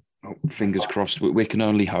 Hopefully. Oh, fingers crossed. We can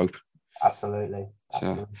only hope. Absolutely.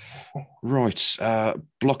 So, right.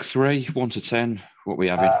 Block 3, 1 to 10. What are we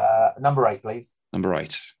having? Number 8, please. Number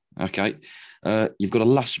 8. Okay. You've got a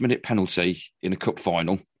last-minute penalty in a cup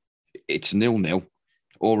final. It's 0-0.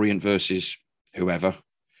 Orient versus whoever.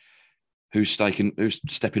 Who's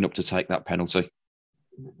stepping up to take that penalty?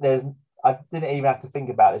 I didn't even have to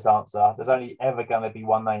think about this answer. There's only ever going to be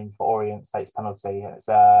one name for Orient takes penalty, and it's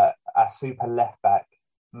a super left back,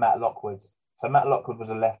 Matt Lockwood. So Matt Lockwood was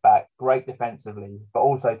a left back, great defensively, but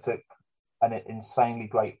also took an insanely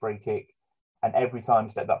great free kick. And every time he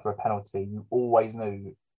stepped up for a penalty, you always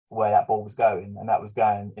knew where that ball was going, and that was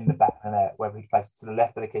going in the back of the net, whether he placed it to the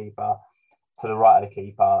left of the keeper, to the right of the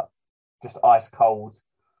keeper, just ice cold.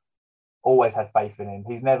 Always had faith in him.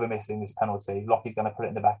 He's never missing this penalty. Lockie's going to put it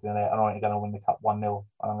in the back of the net, and I'm going to win the cup 1-0.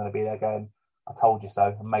 And I'm going to be there going, I told you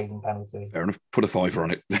so. Amazing penalty. Fair enough. Put a fiver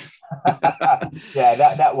on it. Yeah,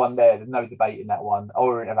 that one there, there's no debate in that one.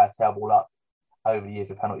 Orient have had terrible luck over the years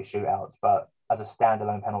with penalty shootouts, but as a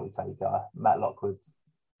standalone penalty taker, Matt Lockwood,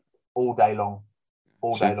 all day long.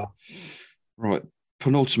 Right.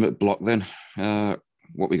 Penultimate block then.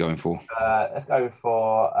 What are we going for? Let's go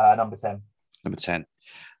for number 10. Number 10.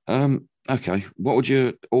 Okay. What would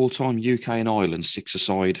your all-time UK and Ireland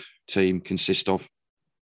six-a-side team consist of?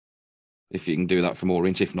 If you can do that from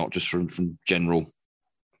Orient, if not just from general.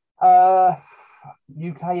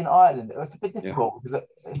 UK and Ireland. It's a bit difficult because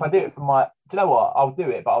if I do it from do you know what? I'll do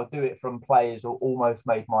it, but I'll do it from players who almost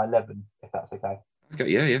made my 11, if that's okay. Okay,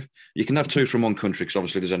 yeah. You can have two from one country because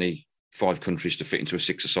obviously there's only 5 countries to fit into a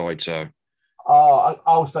six-a-side. So.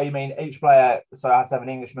 So you mean each player? So I have to have an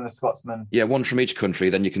Englishman, a Scotsman. Yeah, one from each country.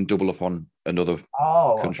 Then you can double up on another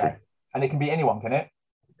country. Okay. And it can be anyone, can it?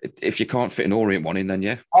 If you can't fit an Orient one in, then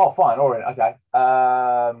yeah. Oh, fine, Orient. Okay.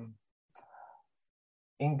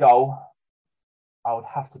 In goal, I would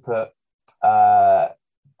have to put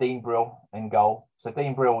Dean Brill in goal. So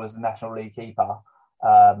Dean Brill was the National League keeper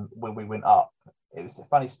when we went up. It was a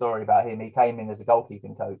funny story about him. He came in as a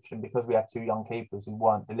goalkeeping coach, and because we had 2 young keepers who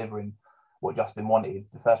weren't delivering what Justin wanted,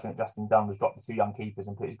 the first thing that Justin done was drop the 2 young keepers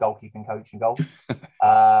and put his goalkeeping coach in goal.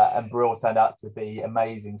 And Brill turned out to be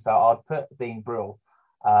amazing. So I'd put Dean Brill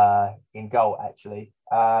in goal, actually.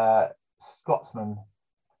 Scotsman,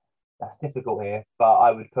 that's difficult here, but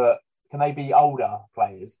I would put, can they be older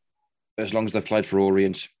players? As long as they've played for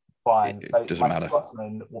Orient, fine. It doesn't matter.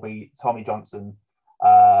 Scotsman will be Tommy Johnson,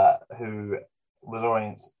 who was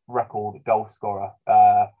Orient's record goal scorer.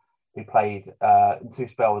 Who played 2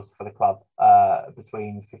 spells for the club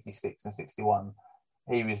between 56 and 61.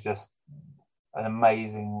 He was just an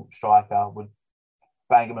amazing striker, would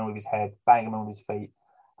bang him in with his head, bang him in with his feet.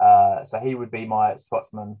 So he would be my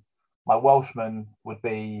Scotsman. My Welshman would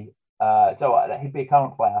be, he'd be a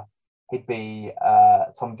current player. He'd be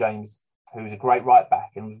Tom James, who's a great right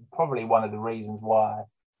back and was probably one of the reasons why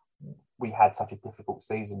we had such a difficult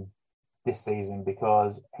season this season,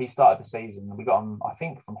 because he started the season and we got him, I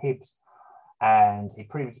think, from Hibs, and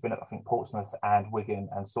he'd previously been at, I think, Portsmouth and Wigan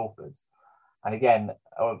and Salford. And again,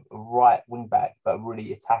 a right wing back, but a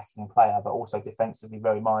really attacking player, but also defensively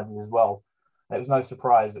very minded as well. And it was no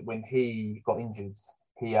surprise that when he got injured,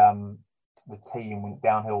 the team went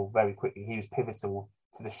downhill very quickly. He was pivotal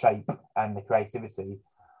to the shape and the creativity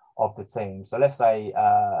of the team. So let's say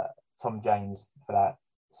Tom James for that.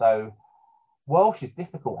 So Welsh is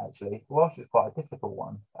difficult, actually. Welsh is quite a difficult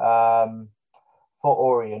one. For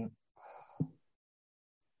Orient,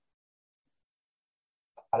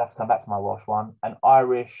 I'll have to come back to my Welsh one. And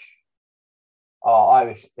Irish,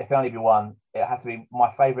 there can only be one. It has to be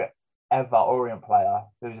my favourite ever Orient player,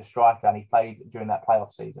 who's a striker, and he played during that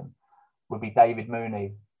playoff season, would be David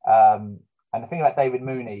Mooney. And the thing about David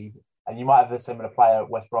Mooney, and you might have a similar player at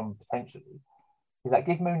West Brom potentially, is that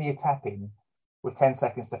give Mooney a tap in with 10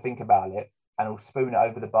 seconds to think about it, and he'll spoon it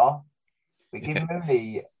over the bar. But give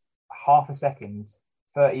Mooney half a second,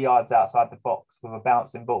 30 yards outside the box with a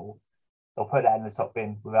bouncing ball, they'll put that in the top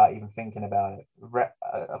bin without even thinking about it.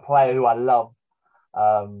 A player who I love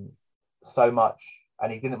so much,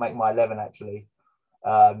 and he didn't make my 11 actually.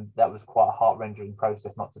 That was quite a heart-rendering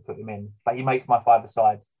process not to put him in, but he makes my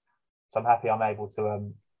 5-a-side, so I'm happy I'm able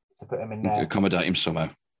to put him in there. Accommodate him somehow.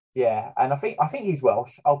 Yeah, and I think he's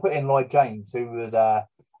Welsh. I'll put in Lloyd James, who was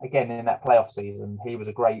again in that playoff season. He was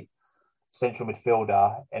a great central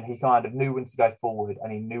midfielder, and he kind of knew when to go forward,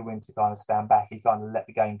 and he knew when to kind of stand back. He kind of let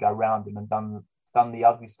the game go around him and done the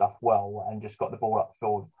ugly stuff well, and just got the ball up the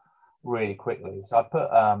field really quickly. So I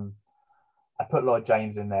put Lloyd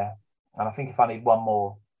James in there, and I think if I need one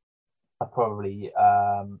more, I'd probably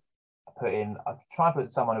I'd try and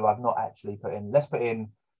put someone who I've not actually put in. Let's put in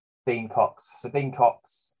Dean Cox. So Dean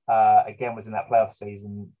Cox again was in that playoff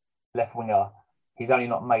season, left winger. He's only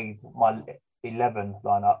not made my 11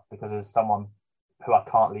 lineup because there's someone who I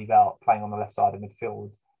can't leave out playing on the left side of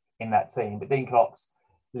midfield in that team. But Dean Cox,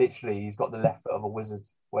 literally, he's got the left foot of a wizard,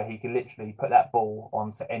 where he can literally put that ball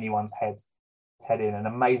onto anyone's head in. An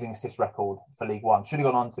amazing assist record for League One. Should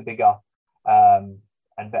have gone on to bigger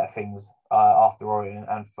and better things after Orient,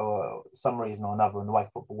 and for some reason or another, and the way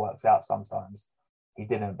football works out sometimes, he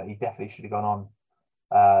didn't, but he definitely should have gone on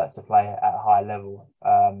to play at a high level.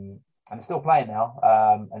 And he's still playing now,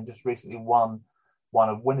 and just recently won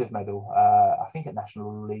a winners' medal, I think at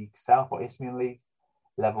National League South or Isthmian League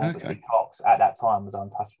level. Okay. But Lee Cox at that time was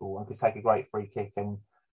untouchable and could take a great free kick and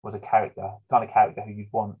was a character, kind of character who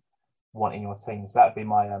you'd want in your team. So that would be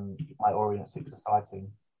my my Orient six-a-side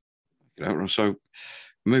team. So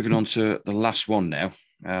moving on to the last one now.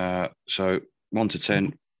 So 1 to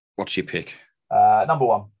 10, what's your pick? Number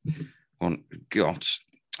one.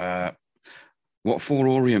 What 4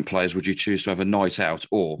 Orient players would you choose to have a night out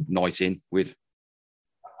or night in with?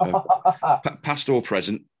 So, past or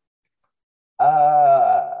present? Do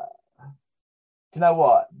you know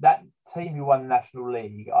what? That team who won the National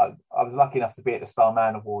League, I was lucky enough to be at the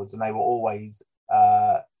Starman Awards, and they were always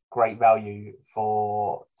great value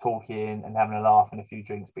for talking and having a laugh and a few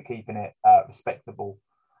drinks, but keeping it respectable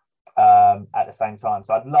at the same time.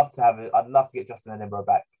 So I'd love to get Justin Edinburgh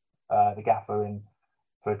back, the gaffer, in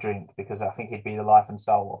for a drink, because I think he'd be the life and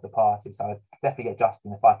soul of the party. So I'd definitely get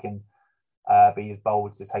Justin if I can be as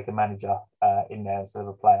bold to take a manager in there instead of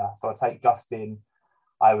a player. So I'd take Justin.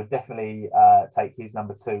 I would definitely take his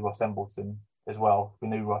number 2, Ross Embleton, as well. We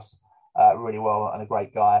knew Ross really well and a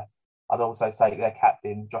great guy. I'd also take their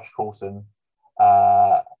captain, Josh Coulson,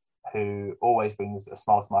 who always brings a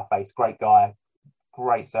smile to my face. Great guy,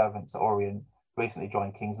 great servant to Orient, recently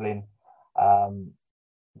joined Kings Lynn.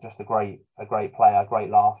 Just a great player, great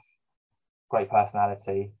laugh, great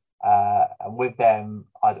personality. And with them,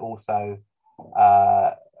 I'd also,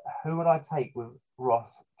 who would I take with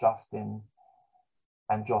Ross, Justin,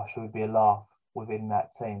 and Josh, who would be a laugh within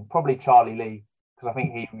that team? Probably Charlie Lee, because I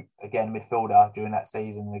think he, again, midfielder during that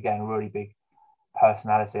season, again, really big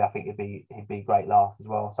personality. I think he'd be a great laugh as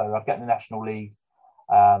well. So I'd get the National League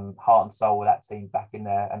heart and soul with that team back in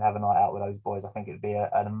there and have a night out with those boys. I think it'd be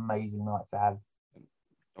an amazing night to have.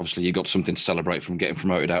 Obviously, you got something to celebrate from getting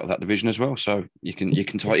promoted out of that division as well, so you can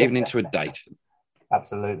tie it even into a date.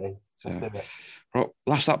 Absolutely. Let's do it. Right,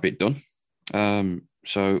 that's that bit done.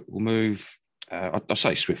 So we'll move. I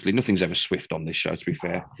say swiftly. Nothing's ever swift on this show, to be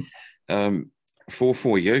fair.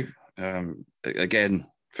 For you, again,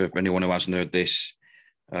 for anyone who hasn't heard this,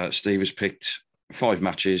 Steve has picked 5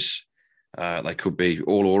 matches. They could be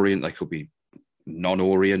all Orient, they could be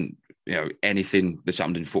non-Orient. Anything that's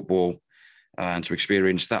happened in football. And to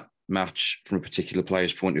experience that match from a particular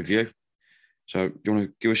player's point of view. So, do you want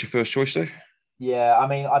to give us your first choice, Steve? Yeah, I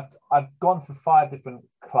mean, I've gone for 5 different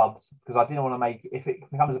clubs because I didn't want to make, if it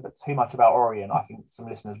becomes a bit too much about Orient, I think some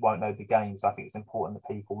listeners won't know the games. I think it's important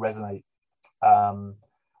that people resonate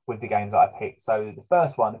with the games that I picked. So the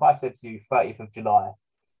first one, if I said to you 30th of July,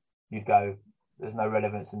 you'd go, there's no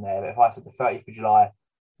relevance in there. But if I said the 30th of July,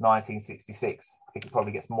 1966, I think it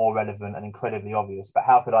probably gets more relevant and incredibly obvious. But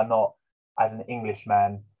how could I not, as an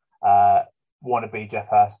Englishman, want to be Geoff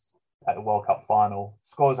Hurst at the World Cup final?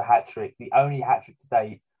 Scores a hat-trick, the only hat-trick to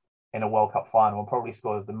date in a World Cup final, and probably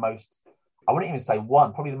scores the most, I wouldn't even say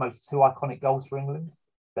one, probably the most 2 iconic goals for England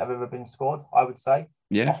that have ever been scored, I would say.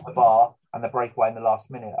 Yeah. Off the bar and the breakaway in the last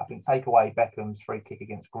minute. I think take away Beckham's free kick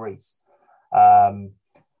against Greece. And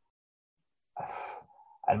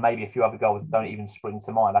maybe a few other goals that don't even spring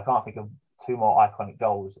to mind. I can't think of 2 more iconic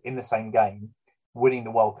goals in the same game. Winning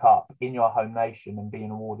the World Cup in your home nation and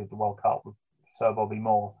being awarded the World Cup with Sir Bobby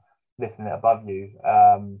Moore lifting it above you.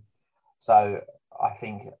 So I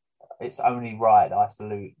think it's only right that I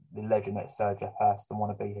salute the legend that's Sir Geoff Hurst and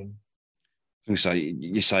want to be him. You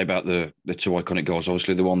say about the 2 iconic goals,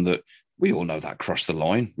 obviously the one that we all know that crossed the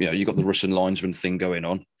line. You got the Russian linesman thing going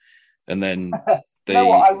on. And then you know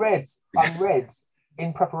what I read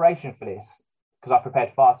in preparation for this, because I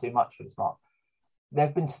prepared far too much for this, Mark.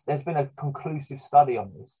 There's been a conclusive study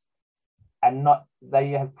on this, and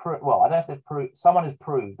they have proved. Well, I don't know if they've proved. Someone has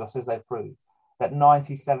proved or says they've proved that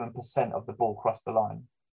 97% of the ball crossed the line.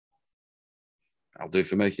 I'll do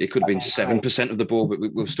for me. It could have been 7% of the ball, but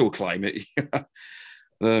we'll still claim it.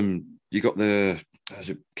 You got the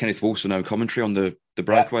Kenneth Wilson commentary on the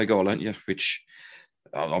breakaway goal, aren't you? Which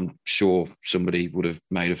I'm sure somebody would have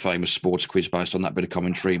made a famous sports quiz based on that bit of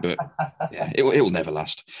commentary, but yeah, it will never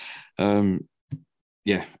last.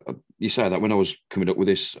 Yeah, you say that when I was coming up with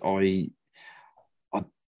this, I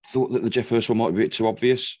thought that the Geoff Hurst one might be a bit too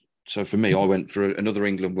obvious. So for me, I went for another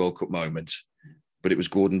England World Cup moment, but it was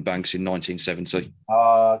Gordon Banks in 1970.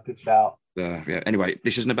 Oh, good shout. Yeah. Anyway,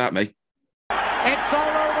 this isn't about me. It's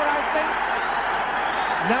all over, I think.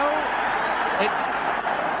 No, it's...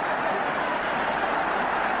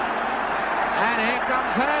 And here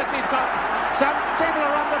comes Hurst. He's got... Some people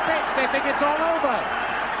are on the pitch. They think it's all over.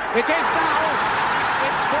 It is now.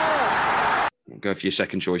 It's 4. Go for your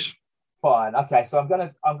second choice. Fine. Okay, so I'm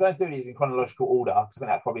gonna do these in chronological order because I think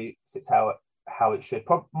that probably sits how it should.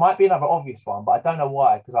 Might be another obvious one, but I don't know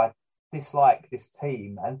why because I dislike this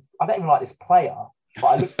team and I don't even like this player. But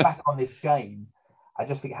I look back on this game, I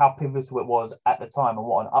just think how pivotal it was at the time and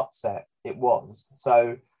what an upset it was.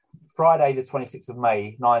 So Friday, the 26th of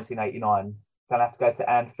May, 1989, gonna have to go to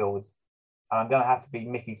Anfield, and I'm gonna have to be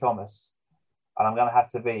Mickey Thomas, and I'm gonna have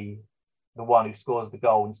to be the one who scores the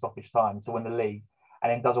goal in stoppage time to win the league,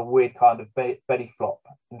 and then does a weird kind of belly flop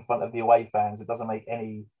in front of the away fans. It doesn't make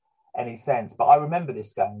any sense. But I remember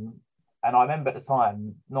this game, and I remember at the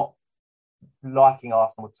time not liking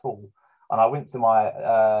Arsenal at all. And I went to my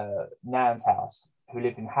nan's house, who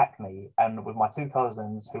lived in Hackney, and with my two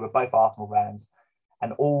cousins, who were both Arsenal fans,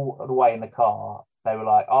 and all the way in the car, they were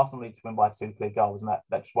like, Arsenal need to win by 2 clear goals, and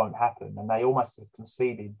that just won't happen. And they almost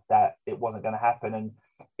conceded that it wasn't going to happen. And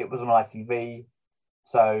it was on ITV,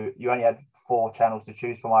 so you only had 4 channels to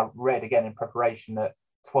choose from. I read again in preparation that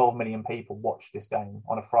 12 million people watched this game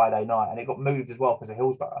on a Friday night, and it got moved as well because of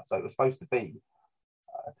Hillsborough. So it was supposed to be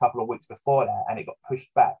a couple of weeks before that, and it got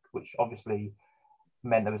pushed back, which obviously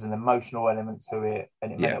meant there was an emotional element to it,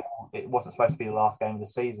 and it meant it wasn't supposed to be the last game of the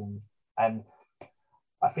season. And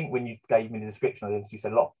I think when you gave me the description of this, you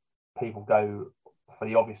said a lot of people go for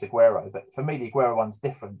the obvious Aguero, but for me, the Aguero one's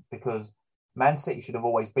different because Man City should have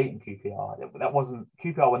always beaten QPR. That wasn't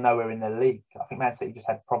QPR were nowhere in their league. I think Man City just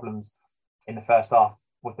had problems in the first half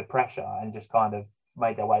with the pressure and just kind of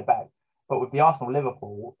made their way back. But with the Arsenal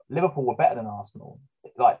Liverpool were better than Arsenal.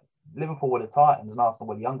 Like Liverpool were the Titans and Arsenal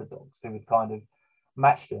were the underdogs who had kind of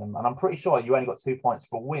matched them. And I'm pretty sure you only got 2 points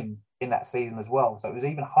for a win in that season as well. So it was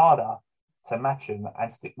even harder to match them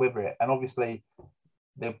and stick with it. And obviously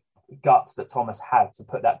the guts that Thomas had to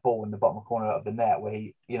put that ball in the bottom corner of the net where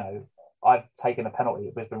he, I've taken a penalty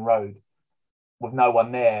at Brisbane Road with no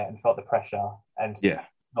one there and felt the pressure and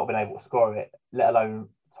not been able to score it, let alone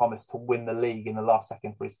Thomas to win the league in the last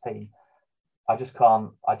second for his team. I just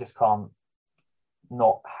can't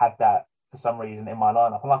not have that for some reason in my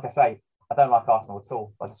lineup. And like I say, I don't like Arsenal at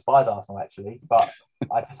all. I despise Arsenal actually, but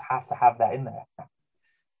I just have to have that in there.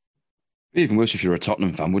 Even worse if you're a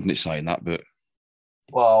Tottenham fan, wouldn't it, saying that? But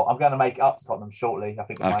well, I'm going to make it up to Tottenham shortly. I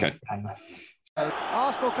think. Okay.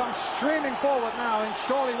 Arsenal come streaming forward now in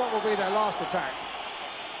surely what will be their last attack.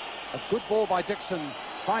 A good ball by Dixon,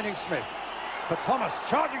 finding Smith. For Thomas,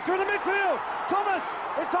 charging through the midfield. Thomas,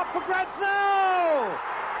 it's up for grabs now.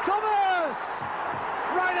 Thomas,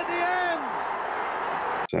 right at the end.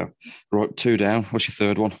 So, right, 2 down. What's your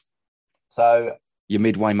third one? So your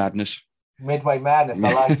Midway Madness. Midway Madness.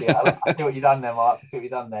 I like it. I see what you've done there, Mark. I see what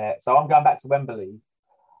you've done there. So I'm going back to Wembley.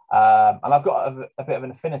 And I've got a bit of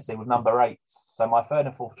an affinity with number 8s. So my third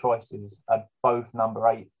and fourth choices are both number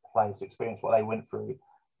 8 players to experience what they went through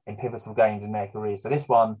in pivotal games in their career. So this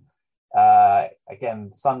one,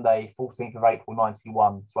 again, Sunday, 14th of April,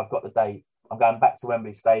 91. So I've got the date. I'm going back to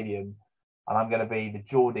Wembley Stadium and I'm going to be the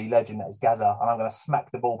Geordie legend that is Gazza. And I'm going to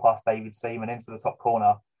smack the ball past David Seaman into the top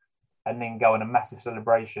corner and then go in a massive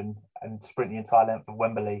celebration and sprint the entire length of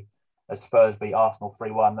Wembley as Spurs beat Arsenal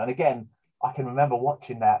 3-1. And again, I can remember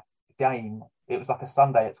watching that game. It was like a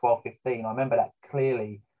Sunday at 12:15. I remember that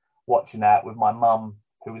clearly, watching that with my mum,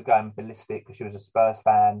 who was going ballistic because she was a Spurs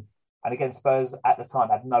fan. And again, Spurs at the time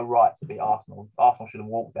had no right to beat Arsenal. Arsenal should have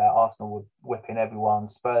walked out. Arsenal were whipping everyone.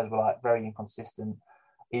 Spurs were like very inconsistent,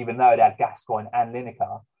 even though they had Gascoigne and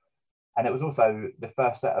Lineker. And it was also the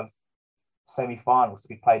first set of semi-finals to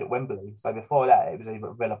be played at Wembley. So before that, it was either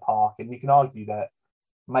at Villa Park. And you can argue that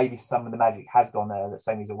maybe some of the magic has gone there that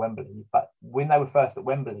same as at Wembley. But when they were first at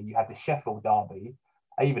Wembley, you had the Sheffield derby.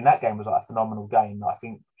 Even that game was like a phenomenal game. I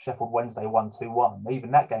think Sheffield Wednesday won 2-1.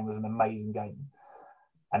 Even that game was an amazing game.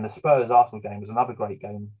 And the Spurs-Arsenal game was another great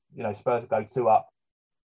game. Spurs would go 2 up.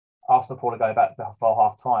 Arsenal probably go back for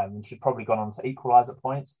half time and should probably gone on to equalise at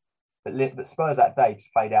points. But Spurs that day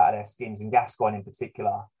just played out of their skins, and Gascoigne in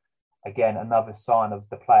particular, again, another sign of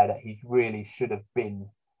the player that he really should have been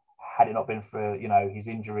had it not been for, his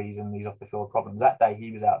injuries and these off-the-field problems. That day,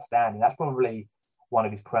 he was outstanding. That's probably one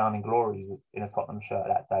of his crowning glories in a Tottenham shirt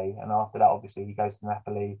that day. And after that, obviously, he goes to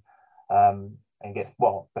Napoli and gets,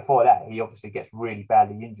 before that, he obviously gets really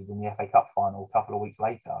badly injured in the FA Cup final a couple of weeks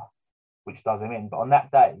later, which does him in. But on that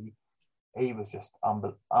day, he was just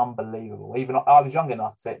unbelievable. Even I was young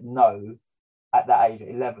enough to know at that age, at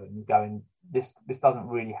 11, going, this doesn't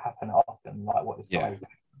really happen often, like what this guy is doing.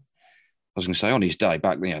 I was going to say, on his day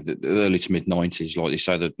back, the early to mid 90s, like you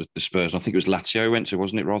say, the Spurs. I think it was Lazio went to,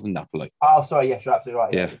 wasn't it, rather than Napoli? Oh, sorry, yes, you're absolutely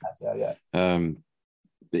right. Yeah, Lazio, yeah.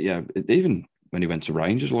 But yeah, even when he went to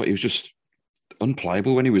Rangers, like he was just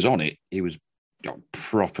unplayable when he was on it. He was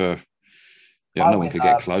proper. Yeah, no one could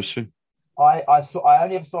get close to him. I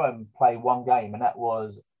only ever saw him play one game, and that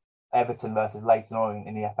was Everton versus Leyton Orient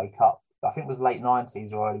in the FA Cup. I think it was late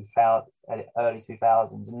 90s or early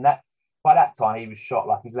 2000s, and that by that time he was shot,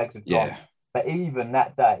 like his legs had gone. Yeah. But even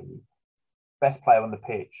that day, best player on the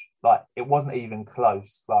pitch, like it wasn't even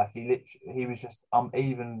close. Like he was just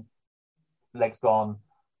uneven, legs gone,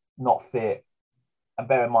 not fit. And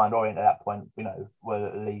bear in mind, Orient at that point,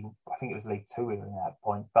 were League. I think it was League Two even at that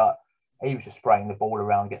point, but he was just spraying the ball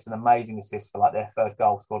around, gets an amazing assist for like their first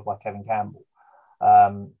goal scored by Kevin Campbell.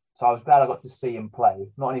 So I was glad I got to see him play.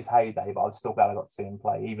 Not in his heyday, but I was still glad I got to see him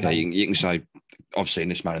play. Even you can say, I've seen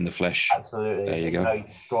this man in the flesh. Absolutely. There you go. He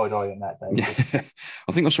destroyed Orient that day.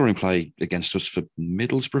 I think I saw him play against us for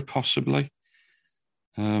Middlesbrough, possibly.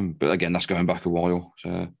 But again, that's going back a while. So.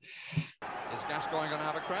 Is Gascoigne going to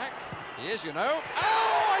have a crack? He is, Oh,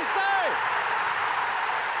 I say!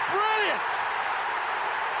 Brilliant!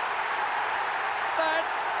 That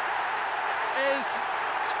is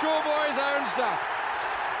schoolboy's own stuff.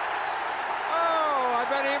 Oh, I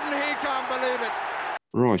bet even he can't believe it.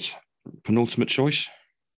 Right. Penultimate choice?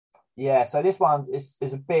 Yeah, so this one is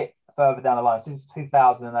a bit further down the line. Since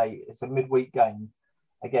 2008, it's a midweek game.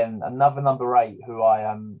 Again, another number 8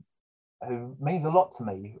 who means a lot to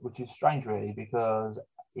me, which is strange really, because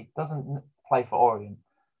he doesn't play for Orient,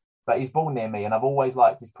 but he's born near me, and I've always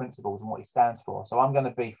liked his principles and what he stands for. So I'm going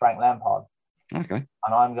to be Frank Lampard. Okay.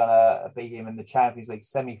 And I'm going to beat him in the Champions League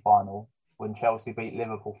semi-final when Chelsea beat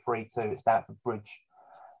Liverpool 3-2 at Stamford Bridge.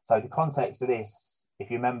 So the context of this, if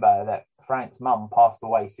you remember, that Frank's mum passed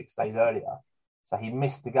away 6 days earlier. So he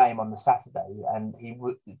missed the game on the Saturday, and he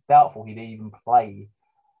was doubtful he'd even play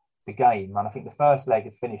the game. And I think the first leg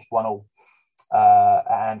had finished 1-1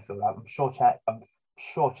 at Anfield. I'm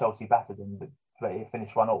sure Chelsea battered him, but it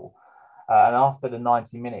finished 1-1. And after the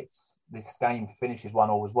 90 minutes, this game finishes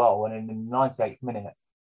 1-1 as well. And in the 98th minute,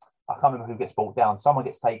 I can't remember who gets brought down. Someone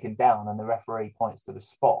gets taken down, and the referee points to the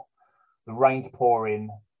spot. The rain's pouring,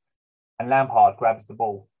 and Lampard grabs the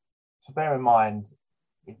ball. So bear in mind,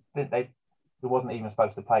 they wasn't even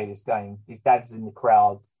supposed to play this game. His dad's in the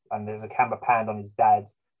crowd, and there's a camera panned on his dad.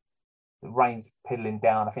 The rain's piddling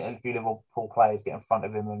down. I think a few Liverpool players get in front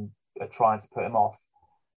of him and are trying to put him off.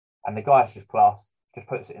 And the guy's just class. Just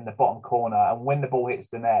puts it in the bottom corner. And when the ball hits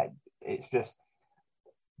the net, it's just,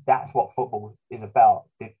 that's what football is about.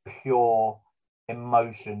 The pure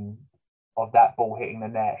emotion of that ball hitting the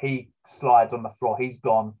net. He slides on the floor. He's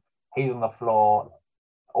gone. He's on the floor.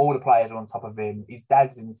 All the players are on top of him. His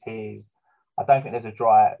dad's in tears. I don't think there's a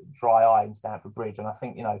dry eye in Stamford Bridge. And I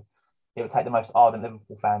think, it would take the most ardent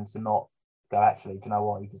Liverpool fans to not go, actually, do you know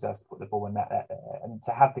what? He deserves to put the ball in that. And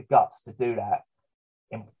to have the guts to do that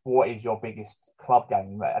in what is your biggest club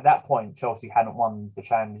game. At that point, Chelsea hadn't won the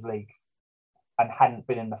Champions League and hadn't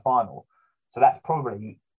been in the final. So that's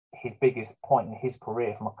probably his biggest point in his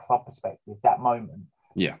career from a club perspective, that moment.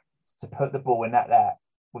 Yeah. To put the ball in that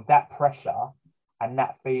with that pressure and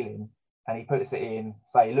that feeling, and he puts it in,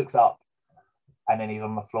 so he looks up, and then he's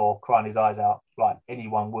on the floor crying his eyes out like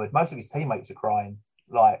anyone would. Most of his teammates are crying.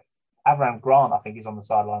 Like Avram Grant, I think, is on the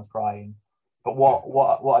sidelines crying. But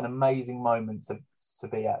what an amazing moment to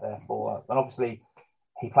be out there for. And obviously,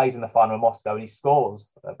 he plays in the final in Moscow and he scores,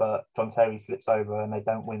 but John Terry slips over and they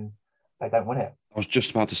don't win. It. I was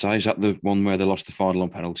just about to say, is that the one where they lost the final on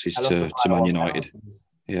penalties to Man United? Penalties.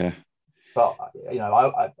 Yeah. But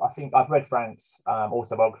I think I've read Frank's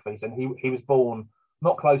autobiographies, and he was born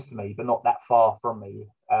not close to me, but not that far from me.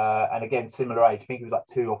 And again, similar age. I think he was like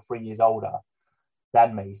 2 or 3 years older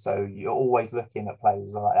than me. So you're always looking at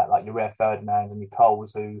players like that, like your Rio Ferdinands and your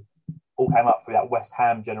Coles, who all came up through that West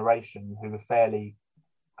Ham generation, who were fairly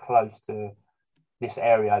close to this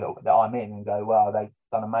area that I'm in, and go, wow, they've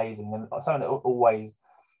done amazing. And something that always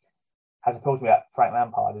has appealed to me about Frank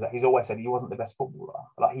Lampard is that he's always said he wasn't the best footballer.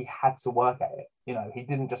 Like, he had to work at it. He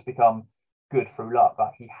didn't just become good through luck.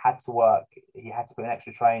 Like, he had to work. He had to put in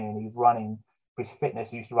extra training. He was running for his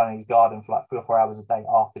fitness. He used to run in his garden for like 3 or 4 hours a day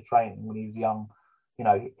after training when he was young.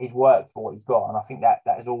 He's worked for what he's got. And I think that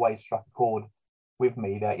has always struck a chord with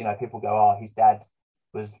me, that, people go, oh, his dad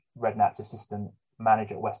was Redknapp's assistant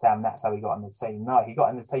manager at West Ham. That's how he got in the team. No, he got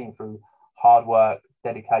in the team through hard work,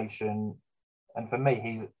 dedication. And for me,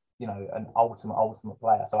 he's, an ultimate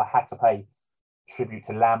player. So I had to pay tribute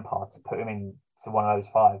to Lampard to put him into one of those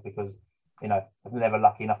 5, because, I was never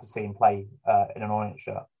lucky enough to see him play in an Orient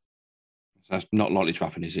shirt. That's not likely to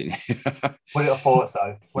happen, is it? Would have thought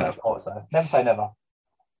so. Never say never.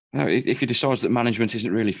 No, if he decides that management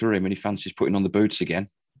isn't really for him and he fancies putting on the boots again,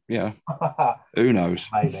 yeah, who knows?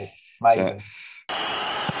 Maybe. So, Lampard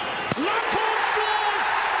scores!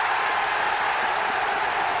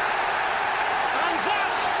 And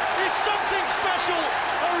that is something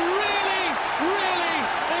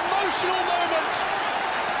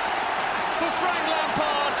for Frank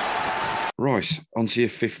Lampard. Right, on to your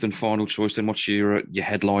fifth and final choice then. What's your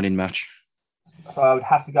headlining match? So I would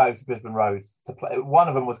have to go to Brisbane Road to play. One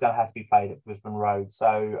of them was going to have to be played at Brisbane Road.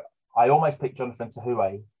 So I almost picked Jonathan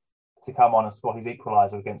Tahué to come on and score his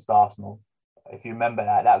equaliser against Arsenal. If you remember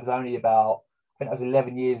that was only about, I think that was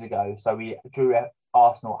 11 years ago. So we drew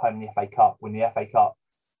Arsenal at home in the FA Cup when the FA Cup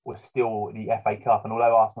was still the FA Cup. And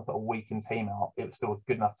although Arsenal put a weakened team out, it was still a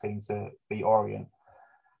good enough team to beat Orient.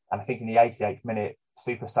 And I think in the 88th minute,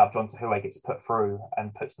 super sub John Tahué gets put through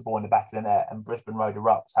and puts the ball in the back of the net and Brisbane Road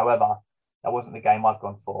erupts. However, that wasn't the game I've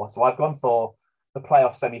gone for. So I've gone for the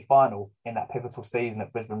playoff semi-final in that pivotal season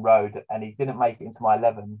at Brisbane Road, and he didn't make it into my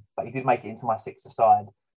 11, but he did make it into my 6-a-side.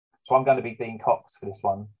 So I'm going to be Dean Cox for this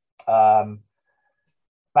one.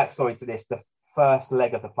 Backstory to this, the first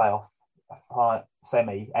leg of the playoff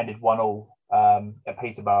semi ended 1-1 at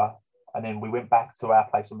Peterborough, and then we went back to our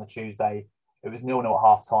place on the Tuesday. It was 0-0 at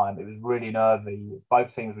half-time. It was really nervy.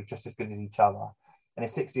 Both teams were just as good as each other. And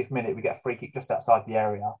in the 60th minute, we get a free kick just outside the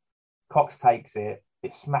area. Cox takes it,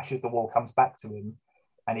 it smashes the wall, comes back to him,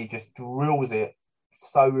 and he just drills it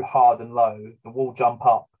so hard and low, the wall jump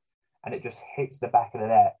up, and it just hits the back of the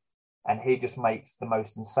net. And he just makes the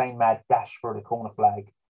most insane mad dash through the corner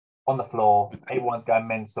flag on the floor. Everyone's going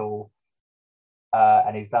mental,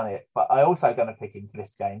 and he's done it. But I also going to pick him for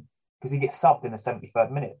this game because he gets subbed in the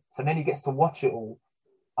 73rd minute. So then he gets to watch it all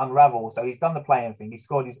unravel. So he's done the playing thing, he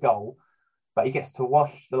scored his goal, but he gets to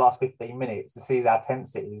watch the last 15 minutes to see how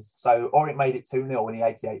tense it is. So Orient made it 2-0 in the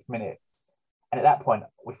 88th minute. And at that point,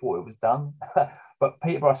 we thought it was done. But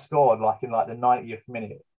Peterborough scored in the 90th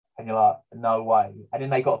minute. And you're like, no way. And then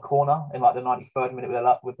they got a corner in the 93rd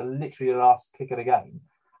minute with literally the last kick of the game.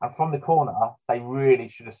 And from the corner, they really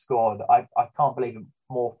should have scored. I can't believe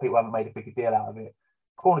more people haven't made a bigger deal out of it.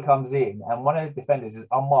 Corner comes in, and one of the defenders is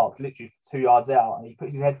unmarked, literally 2 yards out, and he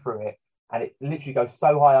puts his head through it. And it literally goes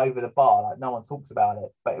so high over the bar, no one talks about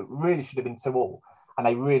it. But it really should have been 2-2. And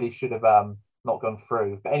they really should have not gone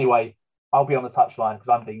through. But anyway, I'll be on the touchline because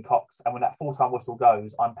I'm Dean Cox. And when that full-time whistle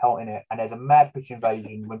goes, I'm pelting it. And there's a mad pitch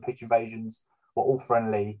invasion when pitch invasions were all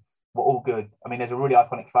friendly, were all good. I mean, there's a really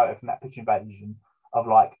iconic photo from that pitch invasion of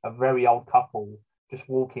a very old couple just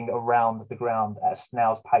walking around the ground at a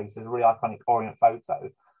snail's pace. There's a really iconic Orient photo.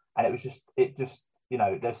 And it just,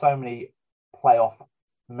 there's so many playoff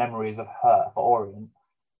memories of her for Orient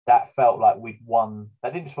that felt like we'd won.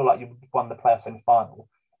 That didn't just feel like you won the playoff semi-final.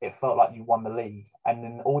 It felt like you won the league. And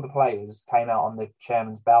then all the players came out on the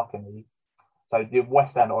chairman's balcony. So the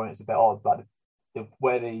West Stand Orient's a bit odd,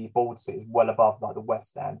 where the board sit is well above the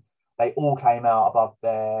West Stand. They all came out above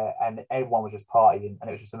there and everyone was just partying, and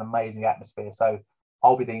it was just an amazing atmosphere. So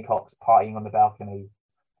I'll be Dean Cox partying on the balcony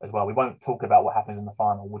as well. We won't talk about what happens in the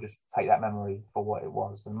final. We'll just take that memory for what it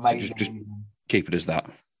was. Amazing. So just keep it as that.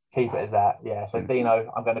 Keep it as that, yeah. So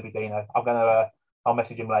Dino, I'm going to be Dino. I'll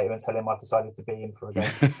message him later and tell him I've decided to be in for a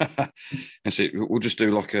game. That's it. We'll just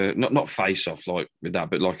do a not face off with that,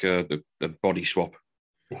 but a body swap.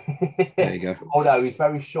 There you go. Although he's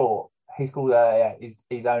very short, he's called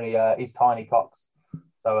he's Tiny Cox.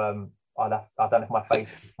 So I don't know if my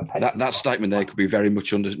face. That statement there could be very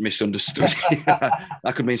much misunderstood.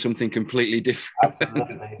 That could mean something completely different.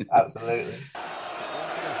 Absolutely.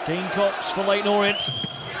 Dean Cox for Leyton Orient.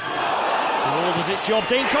 The ball does its job.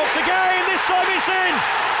 Dean Cox again. This time it's in.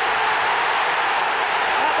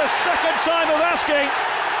 At the second time of asking,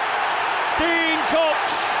 Dean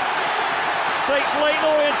Cox takes Leyton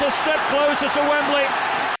Orient a step closer to Wembley.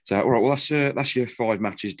 So, all right, well, that's your 5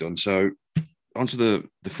 matches done. So, on to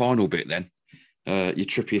the final bit then. You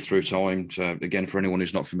trip you through time. So, again, for anyone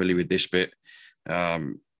who's not familiar with this bit,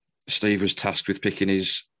 Steve was tasked with picking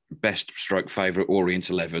his best stroke favourite Orient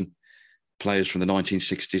 11, players from the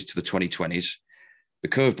 1960s to the 2020s. The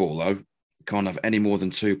curveball, though, can't have any more than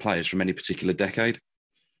 2 players from any particular decade.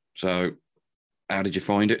 So, how did you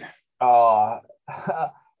find it?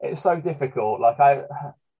 It's so difficult.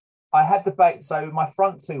 I had debate. So my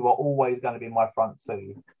front 2 were always going to be my front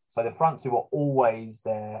 2. So the front 2 were always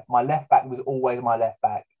there. My left back was always my left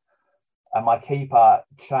back. And my keeper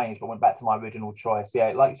changed, but went back to my original choice.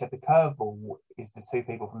 Yeah, like you said, the curveball is the 2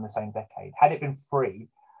 people from the same decade. Had it been 3,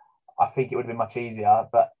 I think it would have been much easier.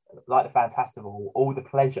 But like the Fantastival, all the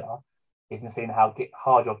pleasure is in seeing how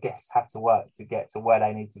hard your guests have to work to get to where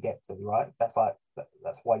they need to get to, right? That's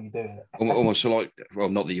why you do it. Almost so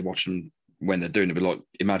not that you watch them when they're doing it, but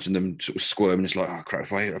imagine them sort of squirming. It's oh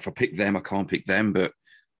crap, if I pick them, I can't pick them, but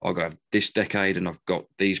I've got to have this decade and I've got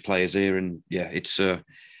these players here, and yeah, it's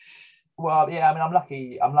Well, yeah, I mean, I'm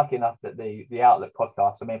lucky enough that the Outlook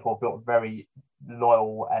podcast, Paul built a very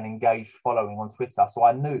loyal and engaged following on Twitter. So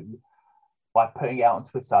I knew by putting it out on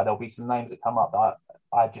Twitter, there'll be some names that come up that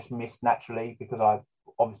I just missed naturally because I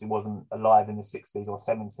obviously wasn't alive in the 60s or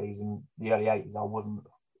 70s and the early 80s. I wasn't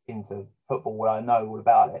into football where I know all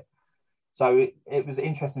about it. So it was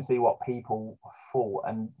interesting to see what people thought.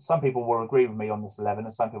 And some people will agree with me on this 11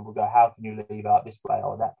 and some people will go, how can you leave out this player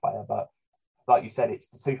or that player? But like you said, it's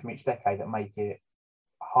the two from each decade that make it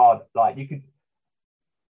hard. Like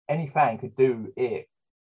any fan could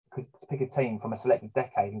pick a team from a selected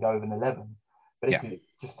decade and go over an 11. But this is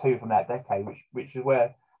just two from that decade, which is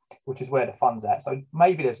where the fun's at. So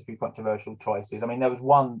maybe there's a few controversial choices. I mean, there was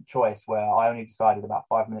one choice where I only decided about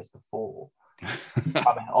 5 minutes before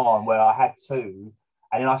coming on, where I had two,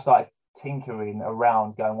 and then I started tinkering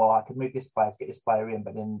around, going, well, I could move this player to get this player in,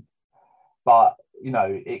 but you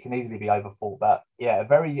know, it can easily be overthought. But yeah,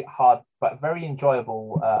 very hard, but very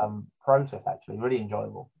enjoyable process. Actually, really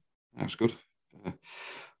enjoyable. That's good.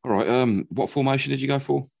 All right. What formation did you go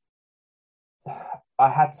for? I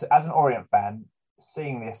had to, as an Orient fan,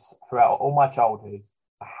 seeing this throughout all my childhood,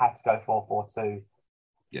 I had to go 4-4-2.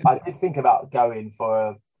 Yeah. I did think about going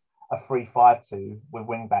for a 3-5-2 with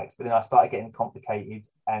wing backs, but then I started getting complicated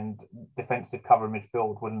and defensive cover in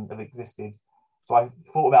midfield wouldn't have existed. So I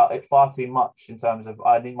thought about it far too much in terms of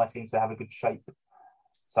I need my team to have a good shape.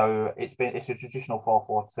 So it's a traditional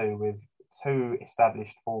 4-4-2 with two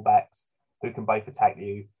established fullbacks who can both attack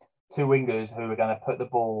you, two wingers who are going to put the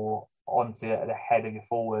ball onto the head of your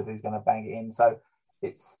forward who's going to bang it in. So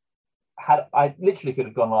I literally could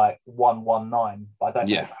have gone like 1-1-9, but I don't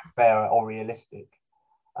think it's fair or realistic.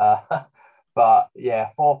 But yeah,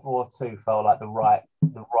 4-4-2 felt like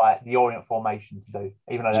the Orient formation to do,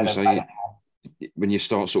 even though they don't play anymore. When you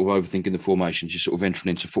start sort of overthinking the formations, you're sort of entering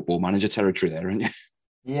into football manager territory there, aren't you?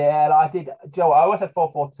 Yeah, like I did. Joe, I always had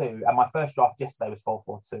 4-4-2, and my first draft yesterday was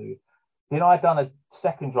 4-4-2. Then I'd done a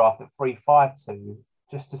second draft at 3-5-2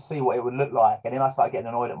 just to see what it would look like, and then I started getting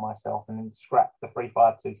annoyed at myself and then scrapped the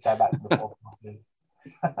 3-5-2 to go back to the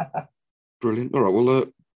 4-4-2. Brilliant. All right,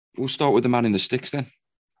 we'll start with the man in the sticks then.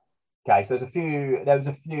 Okay, so there was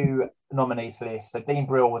a few nominees for this. So Dean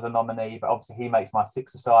Brill was a nominee, but obviously he makes my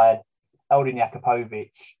six-a-side. Eldin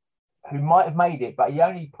Jakupovic, who might have made it, but he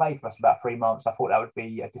only played for us about 3 months. I thought that would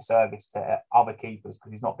be a disservice to other keepers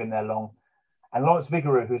because he's not been there long. And Lawrence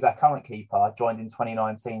Vigouroux, who's our current keeper, joined in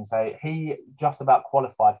 2019. So he just about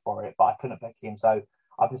qualified for it, but I couldn't pick him. So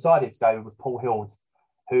I've decided to go with Paul Hild,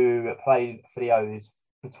 who played for the O's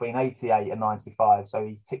between 88 and 95. So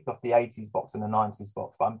he ticked off the 80s box and the 90s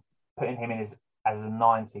box, but I'm putting him in as a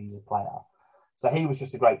 90s player. So he was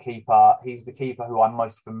just a great keeper. He's the keeper who I'm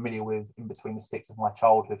most familiar with in between the sticks of my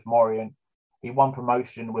childhood from Orient. He won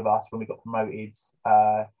promotion with us when we got promoted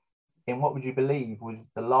in what would you believe was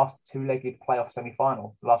the last two-legged playoff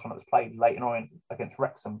semi-final, the last one that was played late in Orient against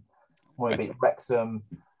Wrexham. When we beat Wrexham,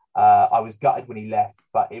 I was gutted when he left,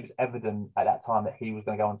 but it was evident at that time that he was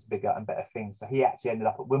going to go on to bigger and better things. So he actually ended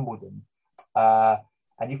up at Wimbledon.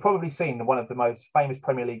 And you've probably seen one of the most famous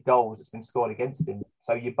Premier League goals that's been scored against him.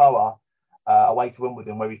 So Yeboah, away to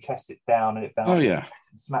Wimbledon, where he chests it down and it bounces and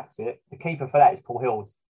smacks it. The keeper for that is Paul Hild.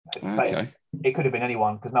 Okay. It could have been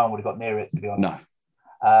anyone because no one would have got near it, to be honest.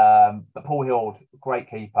 No. But Paul Hild, great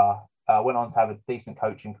keeper, went on to have a decent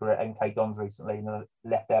coaching career at MK Dons recently and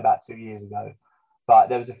left there about 2 years ago. But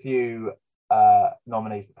there was a few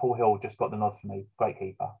nominees. But Paul Hild just got the nod for me. Great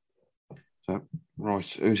keeper. So, right,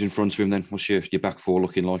 who's in front of him then? What's your back four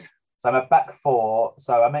looking like? So I'm a back four.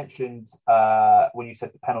 So I mentioned when you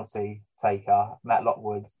said the penalty taker, Matt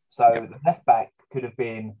Lockwood. So the left back could have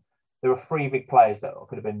been, there were three big players that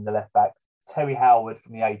could have been the left back. Terry Howard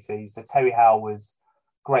from the 80s. So Terry Howard was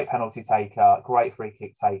great penalty taker, great free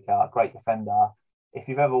kick taker, great defender. If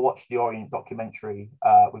you've ever watched the Orient documentary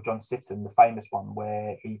with John Sitton, the famous one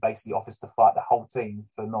where he basically offers to fight the whole team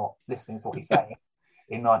for not listening to what he's saying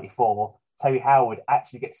in 94, Terry Howard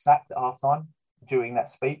actually gets sacked at halftime during that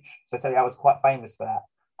speech. So Terry Howard's quite famous for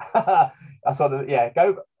that. I saw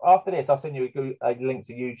go after this. I'll send you a link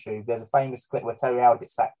to YouTube. There's a famous clip where Terry Howard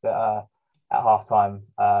gets sacked at halftime,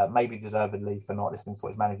 maybe deservedly for not listening to what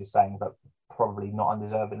his manager's saying, but probably not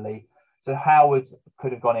undeservedly. So Howard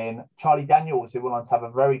could have gone in. Charlie Daniels, who went on to have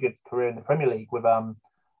a very good career in the Premier League with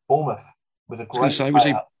Bournemouth, was a great player. Was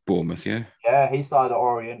he Bournemouth? Yeah. Yeah, he started at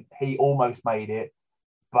Orient. He almost made it,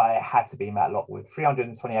 but it had to be Matt Lockwood.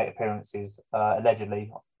 328 appearances,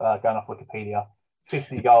 allegedly, going off Wikipedia.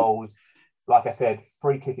 50 goals. Like I said,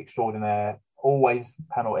 free kick extraordinaire. Always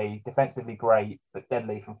penalty. Defensively great, but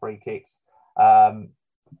deadly from free kicks. Again,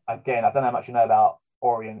 I don't know how much you know about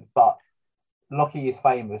Orient, but Lockie is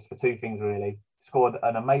famous for two things, really. Scored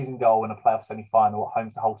an amazing goal in a playoff semi-final at home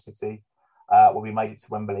to Hull City. where we made it to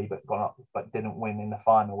Wembley but didn't win in the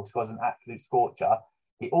final. He scores an absolute scorcher.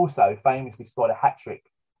 He also famously scored a hat-trick.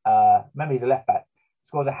 Remember, he's a left-back.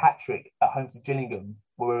 Scores a hat-trick at home to Gillingham.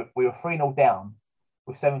 We were 3-0 down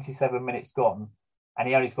with 77 minutes gone, and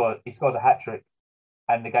he scores a hat-trick,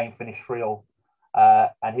 and the game finished 3-0.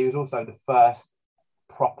 And he was also the first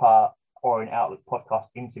proper Orient Outlook podcast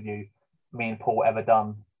interview me and Paul ever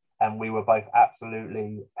done, and we were both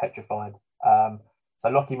absolutely petrified. So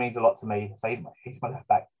Lockie means a lot to me. So he's my left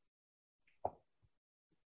back.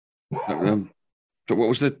 So what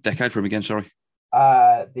was the decade for him again? Sorry.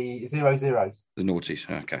 The 00s. The noughties.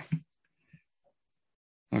 Okay.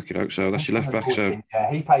 Okay, so that's your left back. So yeah,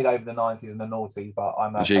 he played over the 90s and the noughties,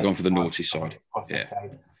 but so you're gone for the naughty side. Yeah.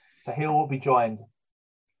 So he'll be joined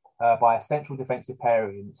by a central defensive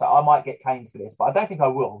pairing. So I might get caned for this, but I don't think I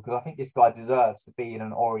will, because I think this guy deserves to be in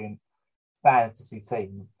an Orient fantasy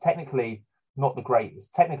team. Technically, not the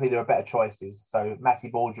greatest. Technically, there are better choices. So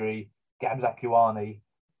Matty Baudry, Gamza Kiwani,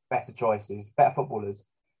 better choices, better footballers.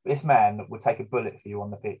 But this man would take a bullet for you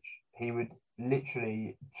on the pitch. He would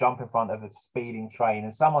literally jump in front of a speeding train.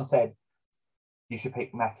 And someone said, you should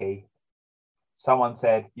pick Mackie. Someone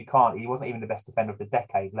said, you can't. He wasn't even the best defender of the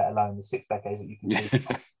decade, let alone the 6 decades that you can choose.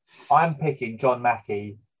 I'm picking John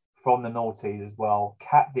Mackie from the noughties as well.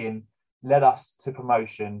 Captain, led us to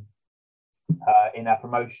promotion in our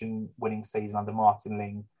promotion winning season under Martin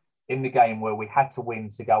Ling, in the game where we had to win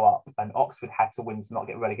to go up and Oxford had to win to not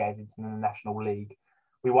get relegated into the National League.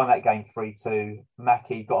 We won that game 3-2.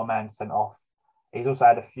 Mackie got a man sent off. He's also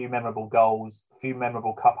had a few memorable goals, a few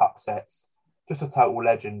memorable cup upsets. Just a total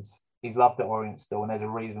legend. He's loved at Orient still, and there's a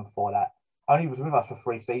reason for that. Only was with us for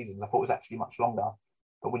 3 seasons. I thought it was actually much longer.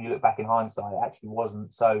 But when you look back in hindsight, it actually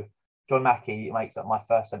wasn't. So John Mackie makes up my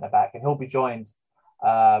first centre-back, and he'll be joined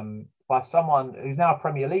by someone who's now a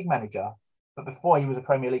Premier League manager. But before he was a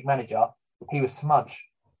Premier League manager, he was Smudge,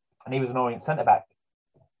 and he was an Orient centre-back.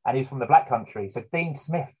 And he's from the Black Country. So Dean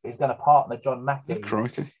Smith is going to partner John Mackie.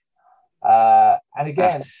 Crikey. And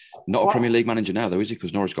again... not a Premier League manager now, though, is he?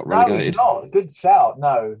 Because Norwich got relegated. No, he's not. Good shout.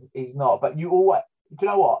 No, he's not. But you always... Do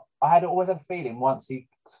you know what? I always had a feeling once he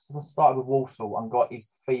started with Walsall and got his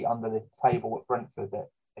feet under the table at Brentford that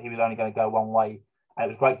he was only going to go one way. And it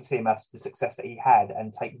was great to see him have the success that he had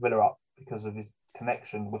and take Villa up because of his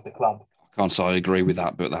connection with the club. Can't say I agree with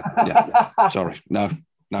that, but yeah. Sorry. No,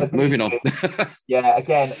 so moving on. Yeah,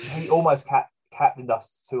 again, he almost captained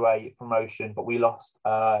us to a promotion, but we lost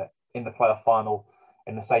in the playoff final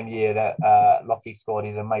in the same year that Lockie scored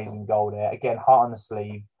his amazing goal there. Again, heart on the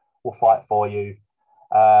sleeve, we'll fight for you.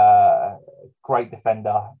 Great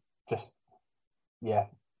defender, just, yeah,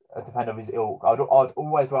 a defender of his ilk. I'd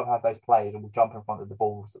always rather have those players who will jump in front of the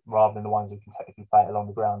balls rather than the ones who can technically play it along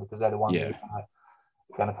the ground, because they're the ones who are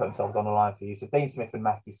going to put themselves on the line for you. So Dean Smith and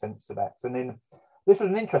Mackie centre backs. And then this was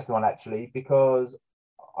an interesting one, actually, because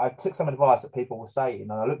I took some advice that people were saying,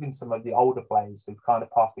 and I looked into some of the older players who kind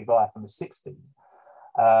of passed me by from the 60s.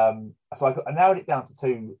 So I narrowed it down to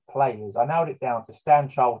 2 players. I narrowed it down to Stan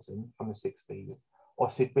Charlton from the 60s or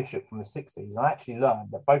Sid Bishop from the 60s. And I actually learned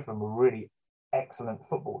that both of them were really excellent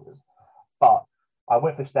footballers. But I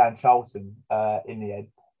went for Stan Charlton in the end.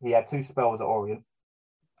 He had 2 spells at Orient.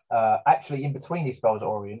 Actually, in between his spells at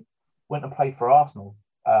Orient, went and played for Arsenal.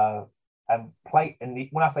 And played. And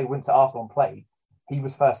when I say went to Arsenal and played, he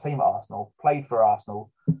was first team at Arsenal, played for Arsenal,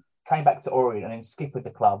 came back to Orient, and then skippered the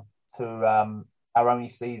club to our only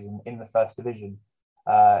season in the First Division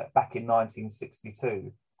back in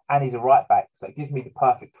 1962. And he's a right back, so it gives me the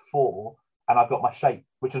perfect 4. And I've got my shape,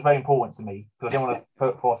 which was very important to me because I didn't want to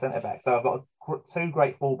put 4 centre backs. So I've got 2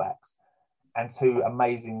 great fullbacks and 2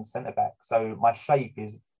 amazing centre backs. So my shape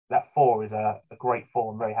is that 4 is a great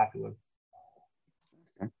 4. I'm very happy with.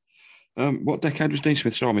 Okay. What decade was Dean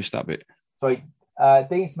Smith? Sorry, I missed that bit. Sorry,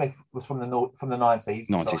 Dean Smith was from the 90s.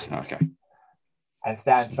 90s, sorry. Okay. And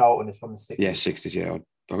Stan Charlton is from the 60s. Yeah, 60s. Yeah,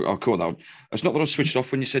 I'll call that one. It's not that I switched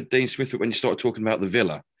off when you said Dean Smith, but when you started talking about the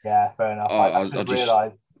Villa. Yeah, fair enough. I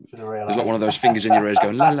should have realised. There's like one of those fingers in your ears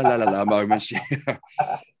going la la la la la moments.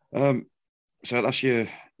 So that's your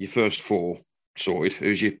first 4 sorted.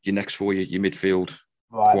 Who's your next 4? Your midfield.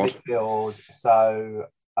 Right, quad? Midfield. So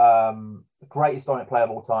the greatest Orient player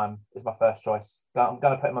of all time is my first choice. I'm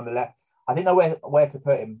going to put him on the left. I didn't know where to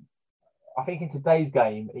put him. I think in today's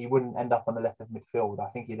game he wouldn't end up on the left of midfield. I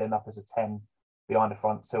think he'd end up as a 10 behind the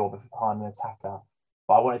front 2 or behind an attacker.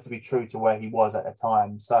 But I wanted to be true to where he was at the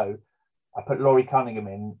time. So I put Laurie Cunningham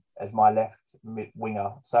in as my left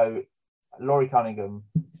winger. So Laurie Cunningham,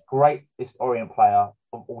 greatest Orient player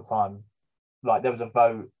of all time. Like, there was a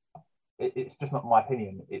vote. It's just not my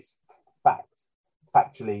opinion. It's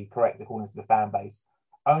factually correct according to the fan base.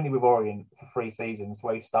 only with Orient for 3 seasons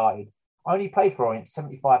where he started. I only played for Orient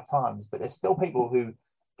 75 times, but there's still people who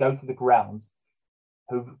go to the ground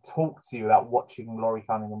who talk to you about watching Laurie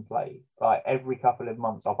Cunningham play. Like every couple of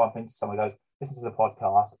months, I'll bump into someone who goes, "This is a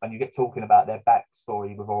podcast," and you get talking about their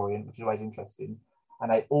backstory with Orient, which is always interesting.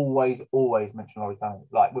 And they always mention Laurie Cunningham,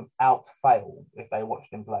 like without fail, if they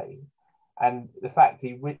watched him play. And the fact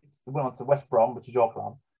he went on to West Brom, which is your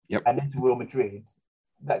club, and then to Real Madrid,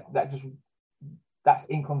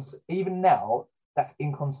 even now, that's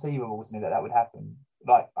inconceivable to me that would happen.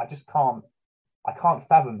 Like I can't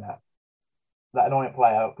fathom that an Orient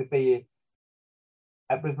player could be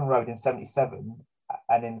at Brisbane Road in '77,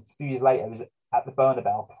 and then a few years later was at the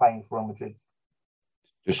Bernabeu playing for Real Madrid.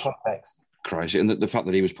 Just context. Crazy, and the fact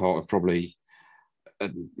that he was part of probably,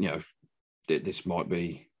 this might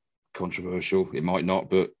be controversial, it might not,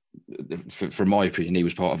 but from my opinion, he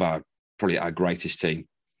was part of probably our greatest team.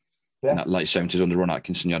 In that late 70s under Ron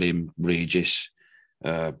Atkinson. You had him, Regis,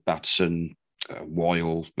 Batson,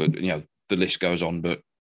 Weil, but the list goes on. But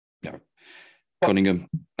Cunningham,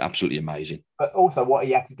 absolutely amazing. But also, what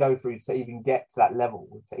he had to go through to even get to that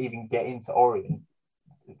level, to even get into Orient,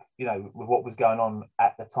 with what was going on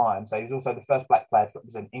at the time. So he was also the first black player to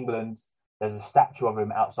represent England. There's a statue of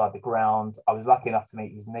him outside the ground. I was lucky enough to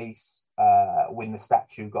meet his niece when the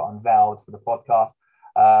statue got unveiled for the podcast.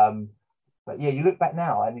 But yeah, you look back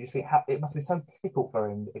now and you just think it must be so difficult for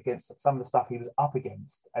him against some of the stuff he was up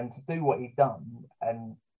against, and to do what he'd done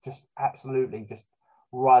and just absolutely just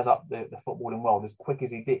rise up the footballing world as quick as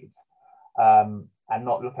he did, and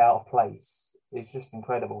not look out of place. It's just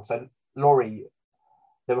incredible. So Laurie,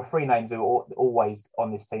 there were 3 names who were always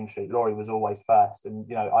on this team sheet. Laurie was always first,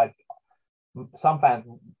 and some fans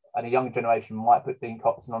and a younger generation might put Dean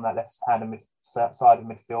Copson on that left hand side of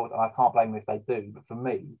midfield, and I can't blame them if they do. But for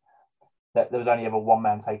me, that there was only ever one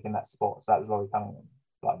man taking that spot, so that was Laurie Cunningham,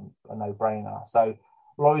 like a no-brainer. So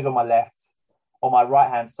Laurie's on my left. On my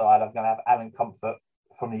right-hand side, I'm going to have Alan Comfort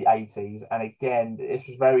from the 80s, and again, this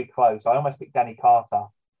was very close. I almost picked Danny Carter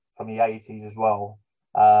from the 80s as well,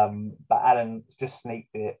 but Alan just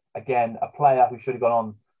sneaked it. Again, a player who should have gone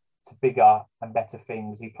on to bigger and better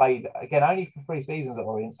things. He played, again, only for 3 seasons at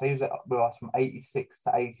Orient, so he was with us from 86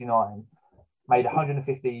 to 89, made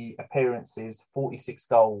 150 appearances, 46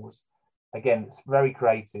 goals. Again, it's very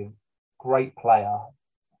creative, great player.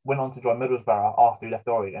 Went on to join Middlesbrough after he left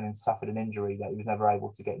Orient and then suffered an injury that he was never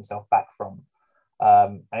able to get himself back from.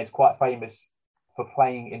 And it's quite famous for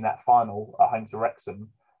playing in that final at home to Wrexham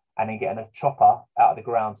and then getting a chopper out of the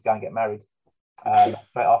ground to go and get married straight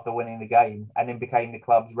after winning the game, and then became the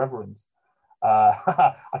club's reverend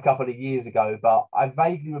a couple of years ago. But I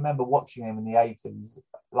vaguely remember watching him in the 80s,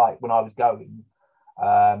 like when I was going.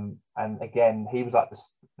 And again, he was like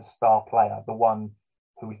the star player, the one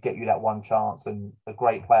who would get you that one chance, and a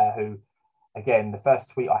great player who, again, the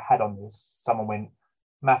first tweet I had on this, someone went,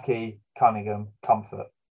 Mackie, Cunningham, Comfort.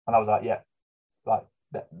 And I was like, yeah, like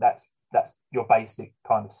that's your basic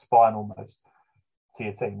kind of spine almost to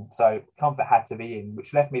your team. So Comfort had to be in,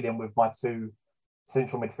 which left me then with my 2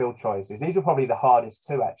 central midfield choices. These were probably the hardest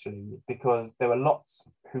 2 actually, because there were lots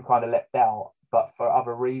who kind of leapt out, but for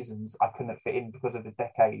other reasons I couldn't fit in because of the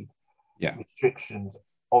decade restrictions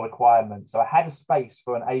or requirements. So I had a space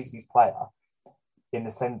for an 80s player in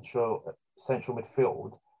the central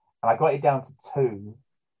midfield, and I got it down to 2.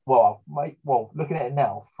 Well, looking at it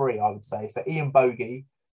now, 3, I would say. So Ian Bogey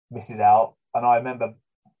misses out, and I remember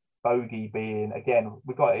Bogey being, again,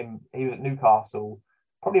 we got him, he was at Newcastle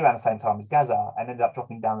probably around the same time as Gaza and ended up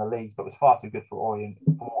dropping down the leagues, but was far too good for Orient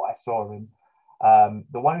from what I saw of him.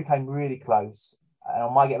 The one who came really close, and I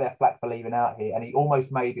might get a bit of flack for leaving out here, and he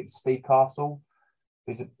almost made it, Steve Castle,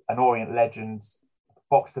 who's an Orient legend,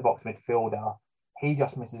 box-to-box midfielder. He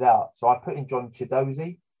just misses out. So I put in John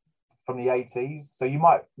Chidozie from the 80s. So you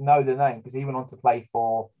might know the name because he went on to play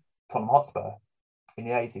for Tottenham Hotspur in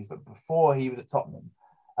the 80s. But before he was at Tottenham,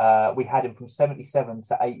 we had him from 77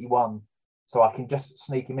 to 81. So I can just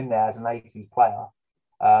sneak him in there as an 80s player.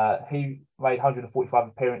 He made 145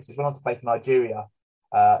 appearances, went on to play for Nigeria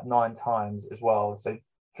 9 times as well. So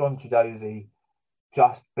John Chidozie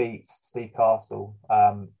just beats Steve Castle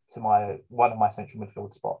to one of my central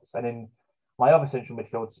midfield spots. And then my other central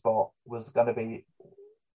midfield spot was going to be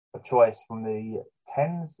a choice from the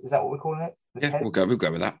 10s. Is that what we're calling it? We'll go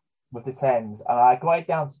with that. With the 10s. And I got it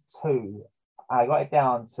down to 2. I got it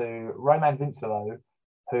down to Roman Vincelo,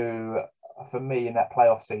 who, for me, in that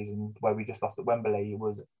playoff season where we just lost at Wembley,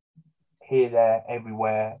 was here, there,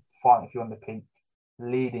 everywhere, fighting for you on the pitch,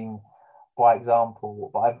 leading by example.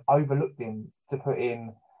 But I've overlooked him to put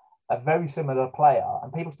in a very similar player,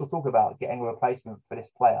 and people still talk about getting a replacement for this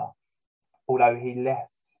player, although he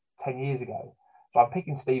left 10 years ago. So I'm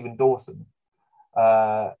picking Stephen Dawson,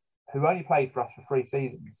 who only played for us for 3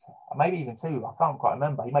 seasons, maybe even 2. I can't quite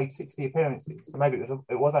remember. He made 60 appearances, so maybe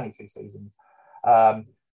it was only 2 seasons.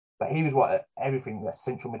 But he was everything that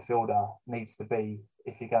central midfielder needs to be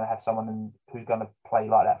if you're going to have someone who's going to play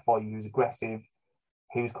like that for you. He was aggressive,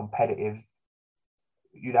 he was competitive.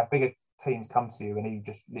 You'd have bigger teams come to you and he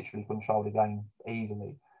just literally controlled the game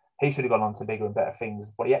easily. He should have gone on to bigger and better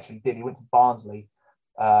things. What he actually did, he went to Barnsley,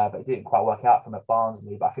 but it didn't quite work out for him at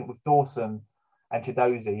Barnsley. But I think with Dawson and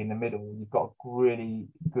Chidozie in the middle, you've got a really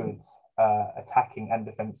good attacking and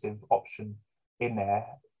defensive option in there.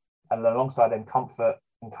 And alongside them, Comfort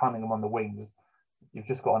and Cunningham on the wings, you've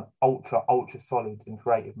just got an ultra solid and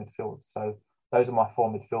creative midfield. So those are my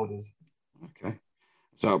 4 midfielders. Okay.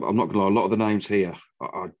 So I'm not going to lie, a lot of the names here,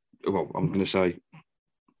 I'm going to say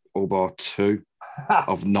all bar 2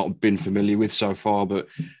 I've not been familiar with so far, but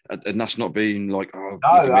and that's not being like, oh,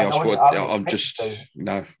 no, look at me, I'm just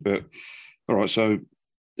no. But all right, so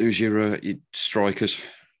who's your strikers?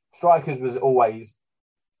 Strikers was always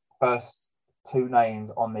first 2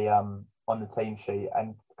 names on the team sheet,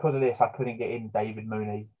 and because of this, I couldn't get in David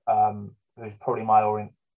Mooney, who's probably my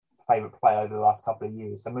Orient favourite player over the last couple of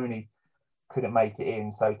years. So Mooney couldn't make it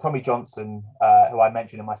in. So Tommy Johnson, who I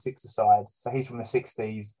mentioned in my 6 side, so he's from the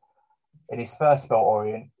 60s. In his first spell at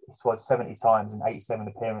Orient, he scored 70 times and 87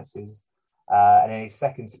 appearances. And in his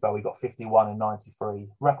second spell, he got 51 and 93.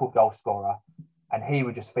 Record goal scorer. And he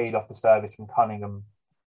would just feed off the service from Cunningham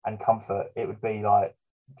and Comfort. It would be like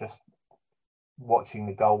just watching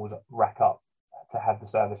the goals rack up to have the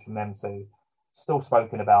service from them two. Still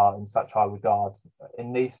spoken about in such high regard.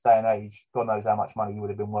 In this day and age, God knows how much money he would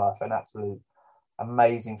have been worth. An absolute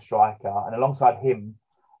amazing striker. And alongside him,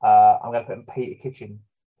 I'm going to put in Peter Kitchen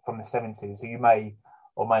from the 70s, who you may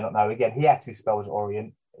or may not know. Again, he had 2 spells at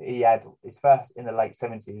Orient. He had his first in the late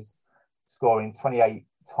 70s, scoring 28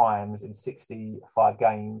 times in 65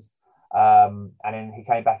 games. And then he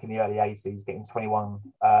came back in the early 80s, getting 21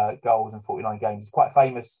 goals in 49 games. He's quite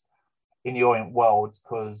famous in the Orient world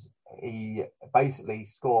because he basically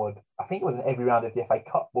scored, I think it was in every round of the FA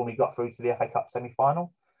Cup when we got through to the FA Cup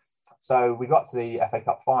semi-final. So we got to the FA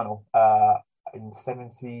Cup final in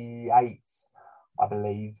 78, I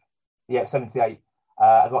believe. Yeah, 78.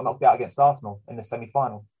 I got knocked out against Arsenal in the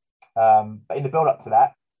semi-final. But in the build-up to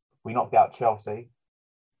that, we knocked out Chelsea,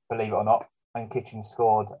 believe it or not, and Kitchen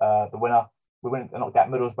scored the winner. We went and knocked out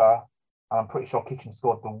Middlesbrough, and I'm pretty sure Kitchen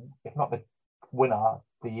scored if not the winner,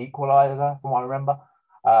 the equaliser, from what I remember.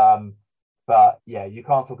 But yeah, you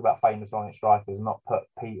can't talk about famous Orient strikers and not put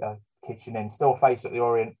Peter Kitchen in. Still a face at the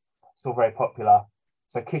Orient, still very popular.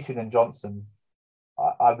 So Kitchen and Johnson,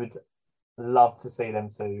 I would love to see them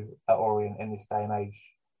two at Orient in this day and age,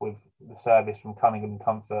 with the service from Cunningham and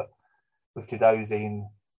Comfort, with Chidozie and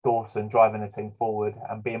Dawson driving the team forward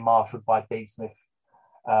and being marshalled by Dean Smith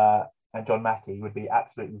and John Mackey would be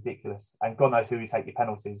absolutely ridiculous. And God knows who would take your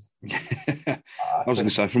penalties. I was going to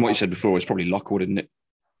say, from what you said before, it's probably Lockwood, isn't it?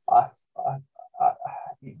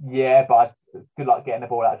 Yeah, but good luck getting the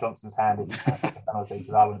ball out of Johnson's hand if you can't take the penalty,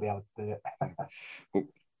 because I wouldn't be able to do it. Well,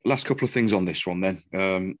 last couple of things on this one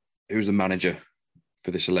then. Who's the manager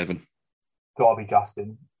for this 11? Got to be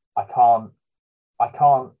Justin. I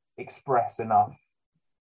can't express enough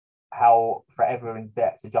how forever in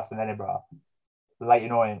debt to Justin Edinburgh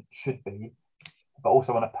Leyton Orient should be, but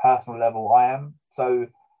also on a personal level I am. So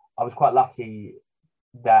I was quite lucky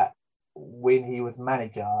that when he was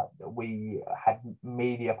manager, we had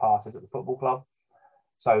media passes at the football club.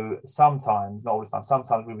 So sometimes, not all the time,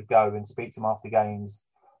 sometimes we would go and speak to him after games,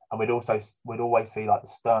 and we'd always see like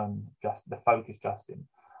the focus Justin.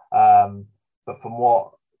 But from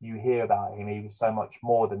what you hear about him, he was so much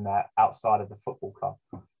more than that outside of the football club.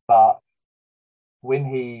 But when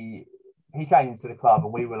he came into the club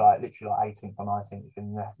and we were like literally like 18th or 19th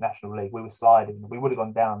in the National League, we were sliding. We would have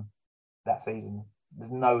gone down that season.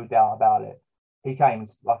 There's no doubt about it. He came,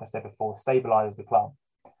 like I said before, stabilised the club,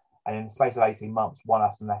 and in the space of 18 months won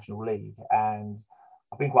us the National League. And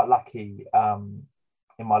I've been quite lucky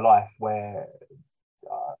in my life where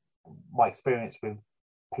my experience with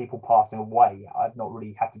people passing away, I've not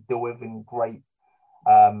really had to deal with in great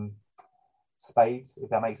spades, if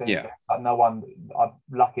that makes sense. Yeah. Like I'm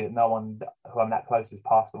lucky that no one who I'm that close has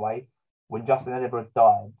passed away. When Justin Edinburgh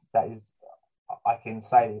died, that is, I can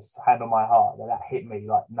say this, hand on my heart, that hit me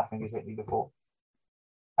like nothing has hit me before.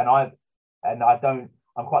 And I'm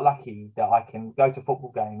quite lucky that I can go to a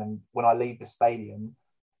football game and when I leave the stadium,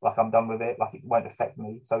 like I'm done with it, like it won't affect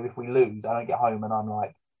me. So if we lose, I don't get home and I'm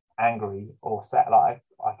like angry or sad, like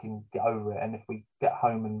I can get over it. And if we get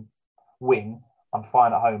home and win, I'm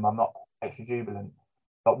fine at home. I'm not extra jubilant.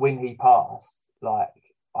 But when he passed, like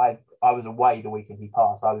I was away the weekend he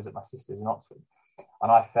passed. I was at my sister's in Oxford,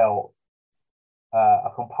 and I felt a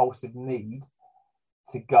compulsive need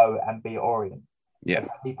to go and be at Orient. Yeah.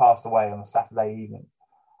 So he passed away on a Saturday evening,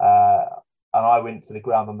 and I went to the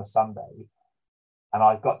ground on the Sunday. And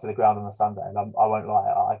I got to the ground on the Sunday, and I won't lie,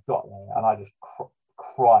 I got there and I just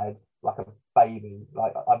cried like a baby.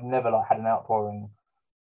 Like I've never had an outpouring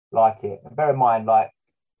like it. And bear in mind, like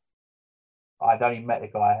I'd only met the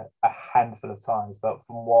guy a handful of times, but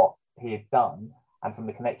from what he had done and from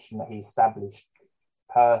the connection that he established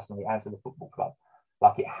personally and to the football club,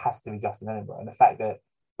 like it has to be Justin Edinburgh. And the fact that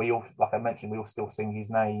we all, like I mentioned, we all still sing his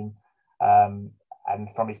name. And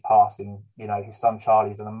from his passing, his son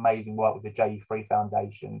Charlie is an amazing work with the JE3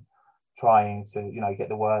 Foundation, trying to, get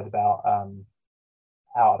the word out about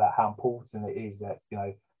how important it is that,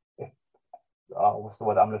 what's the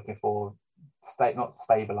word I'm looking for? Not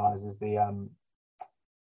stabilizers, the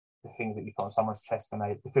things that you put on someone's chest when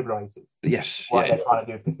they defibrillators. Yes. What they're trying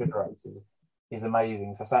to do with defibrillators is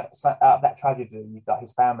amazing. So out of that tragedy, that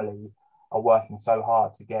his family are working so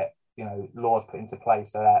hard to get, laws put into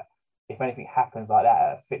place so that if anything happens like that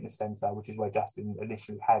at a fitness centre, which is where Justin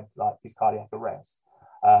initially had like his cardiac arrest,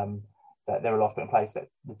 that there are laws put in place that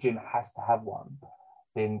the gym has to have one,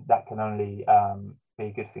 then that can only be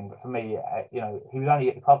a good thing. But for me, he was only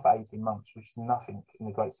at the club for 18 months, which is nothing in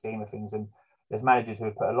the great scheme of things. And there's managers who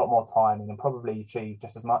have put a lot more time in and probably achieved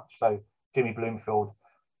just as much. So Jimmy Bloomfield,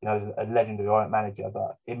 is a legendary Orient manager,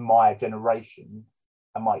 but in my generation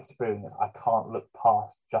and my experience, I can't look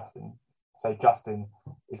past Justin. So Justin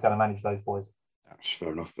is going to manage those boys. That's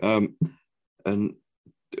fair enough. And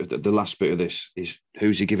the last bit of this is,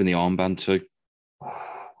 who's he giving the armband to?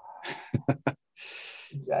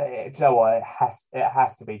 Do you know what? It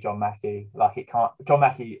has to be John Mackey. Like it can't. John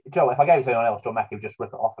Mackey. If I gave it to anyone else, John Mackey would just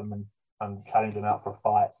rip it off him and challenge him out for a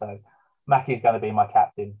fight. So Mackey's going to be my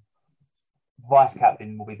captain. Vice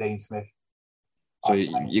captain will be Dean Smith. So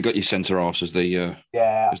you got your centre arse as the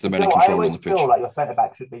as the men in control on the pitch. I always feel like your centre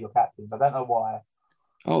back should be your captains. I don't know why.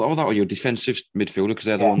 Oh, that were your defensive midfielder, because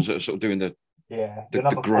they're the ones that are sort of doing the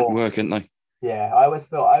grunt work, aren't they? Yeah, I always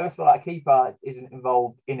feel like a keeper isn't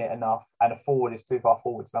involved in it enough, and a forward is too far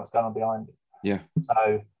forward, so that's going on behind it. Yeah.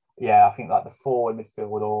 So yeah, I think like the forward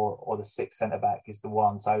midfield or the sixth centre back is the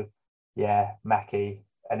one. So yeah, Mackey.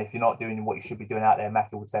 And if you're not doing what you should be doing out there,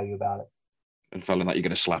 Mackey will tell you about it. And following that, you're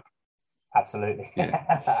going to slap. Absolutely.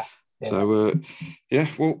 Yeah. Yeah. So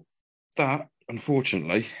well, that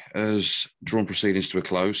unfortunately has drawn proceedings to a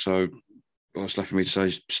close. So all that's left for me to say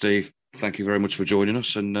is, Steve, thank you very much for joining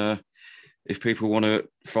us. And if people want to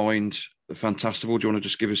find Fantastival, do you want to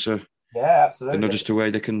just give us a nudge as to where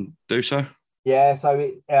they can do so? Yeah, so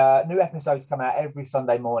new episodes come out every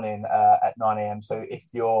Sunday morning at 9 a.m. So if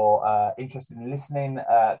you're interested in listening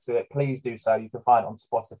to it, please do so. You can find it on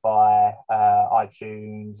Spotify,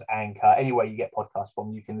 iTunes, Anchor, anywhere you get podcasts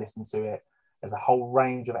from, you can listen to it. There's a whole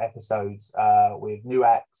range of episodes with new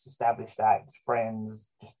acts, established acts, friends,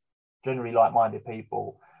 just generally like-minded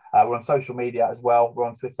people. We're on social media as well. We're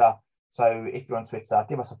on Twitter. So if you're on Twitter,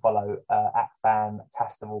 give us a follow at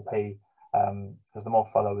FantastivalP. Because the more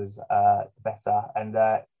followers, the better. And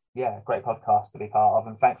great podcast to be part of.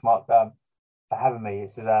 And thanks, Mark, for having me.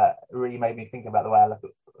 This is really made me think about the way I look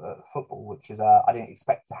at football, which is I didn't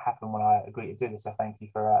expect to happen when I agreed to do this. So thank you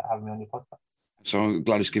for having me on your podcast. So I'm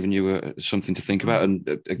glad it's given you something to think about. And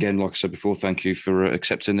again, like I said before, thank you for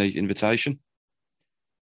accepting the invitation.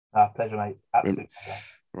 Pleasure, mate. Absolutely.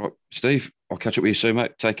 Right, Steve, I'll catch up with you soon,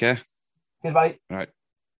 mate. Take care. Cheers, buddy. All right.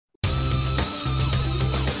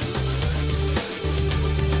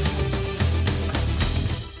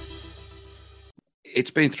 It's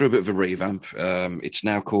been through a bit of a revamp. It's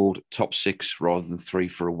now called Top 6 rather than 3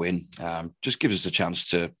 for a win. Just gives us a chance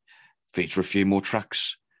to feature a few more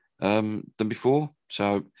tracks than before.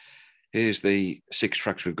 So here's the 6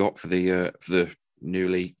 tracks we've got for the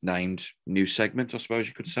newly named new segment, I suppose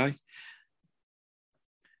you could say.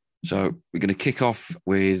 So we're going to kick off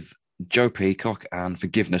with Joe Peacock and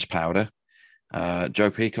Forgiveness Powder. Joe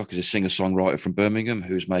Peacock is a singer-songwriter from Birmingham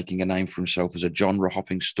who's making a name for himself as a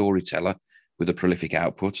genre-hopping storyteller with a prolific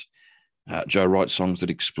output. Joe writes songs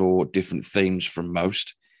that explore different themes from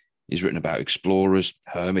most. He's written about explorers,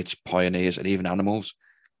 hermits, pioneers, and even animals,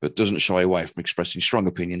 but doesn't shy away from expressing strong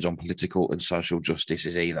opinions on political and social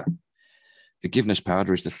justices either. Forgiveness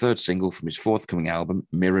Powder is the 3rd single from his forthcoming album,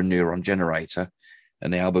 Mirror Neuron Generator,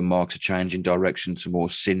 and the album marks a change in direction to more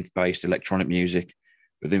synth-based electronic music,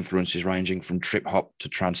 with influences ranging from trip-hop to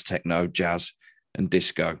trance-techno, jazz, and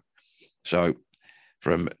disco. So,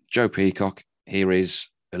 from Joe Peacock, here is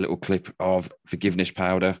a little clip of Forgiveness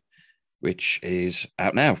Powder. which is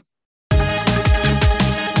out now.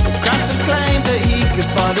 Cranston claimed that he could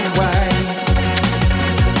find a way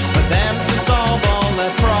for them to solve all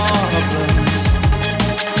their problems.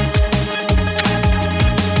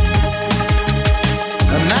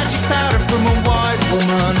 A magic powder from a wise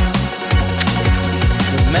woman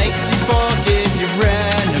that makes you forgive your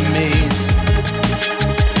enemies.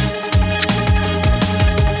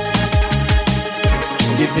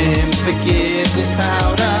 Give him forgiveness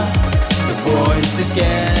powder. The voice is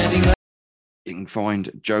getting. You can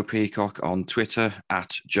find Joe Peacock on Twitter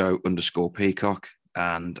at Joe_Peacock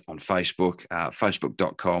and on Facebook at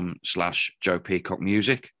facebook.com/Joe Peacock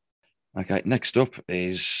Music. Okay, next up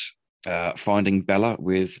is Finding Bella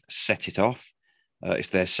with Set It Off. It's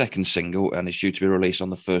their second single and it's due to be released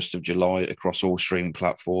on the 1st of July across all streaming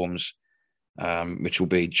platforms, which will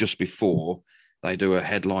be just before they do a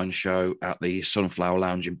headline show at the Sunflower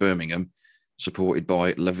Lounge in Birmingham, supported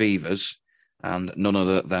by La Vivas and none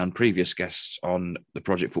other than previous guests on the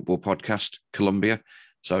Project Football podcast, Columbia.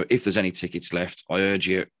 So if there's any tickets left, I urge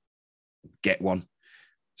you, get one.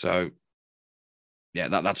 So, yeah,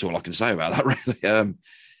 that's all I can say about that, really.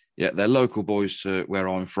 They're local boys to where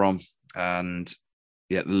I'm from. And,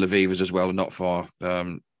 the La Vivas as well, not far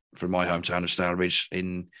from my hometown of Stourbridge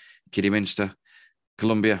in Kidderminster.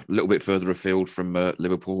 Columbia, a little bit further afield from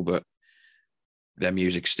Liverpool, but their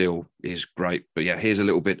music still is great. But, yeah, here's a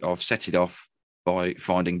little bit of Set It Off by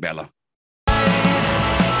Finding Bella.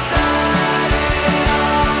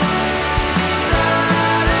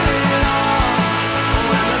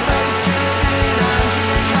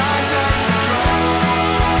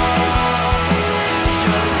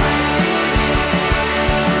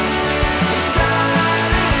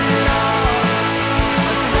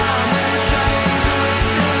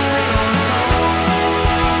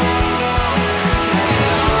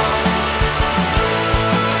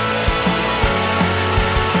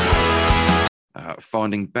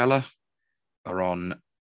 Finding Bella are on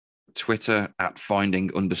Twitter at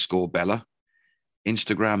Finding_Bella,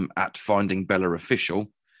 Instagram at Finding Bella Official,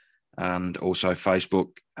 and also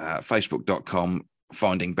Facebook, facebook.com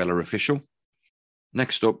Finding Bella Official.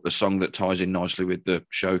 Next up, a song that ties in nicely with the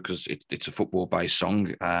show because it's a football-based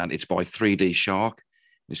song, and it's by 3D Shark.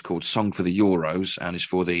 It's called Song for the Euros, and it's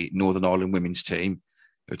for the Northern Ireland women's team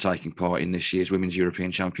who are taking part in this year's Women's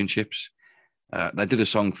European Championships. They did a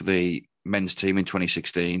song for the men's team in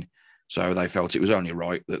 2016, so they felt it was only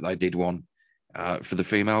right that they did one for the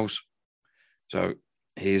females. So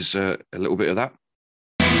here's a little bit of that.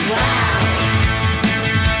 Wow.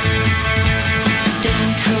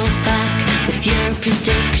 Don't hold back with your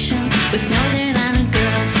predictions. With Northern Ireland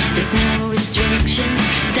girls, there's no restrictions.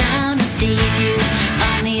 Down and see you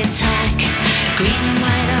on the attack. Green and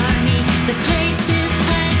white army, the place is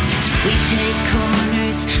packed. We take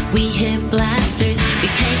corners, we hit blasters, we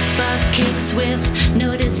take spot kicks with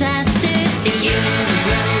no disasters. The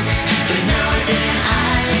Euros for Northern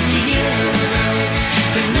Ireland, the Euros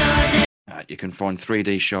for Northern. You can find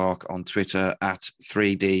 3D Shark on Twitter at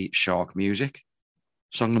 3D Shark Music.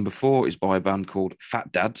 Song number 4 is by a band called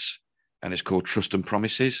Fat Dads, and it's called Trust and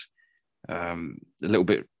Promises. A little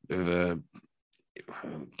bit of a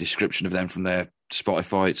description of them from their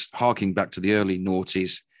Spotify. It's harking back to the early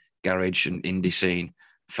noughties garage and indie scene.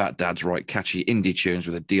 Fat Dads write catchy indie tunes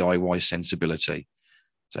with a DIY sensibility.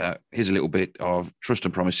 So here's a little bit of Trust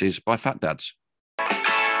and Promises by Fat Dads.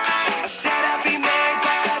 I said I'd be made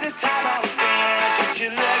by the time I was dead, but you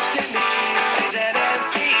looked at me with an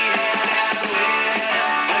empty head.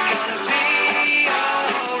 And we're gonna be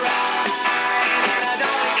alright. And I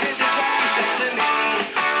know it 'cause it's what you said to me.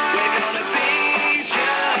 We're gonna be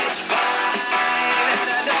just fine. And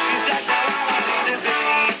I know 'cause that's how I want it to be.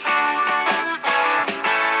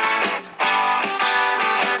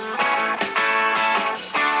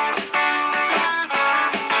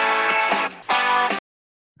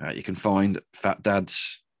 You can find Fat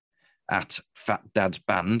Dads at Fat Dads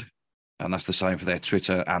Band, and that's the same for their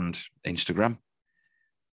Twitter and Instagram.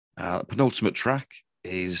 Penultimate track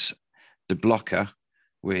is The Blocker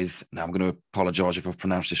with, now I'm going to apologise if I've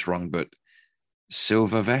pronounced this wrong, but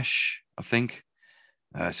Silvervesh, I think.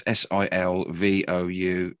 It's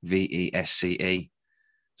Silvouvesce.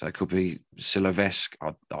 So it could be Silvervesk.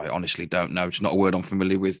 I honestly don't know. It's not a word I'm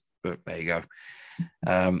familiar with, but there you go.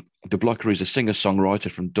 The Blocker is a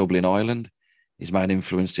singer-songwriter from Dublin, Ireland. His main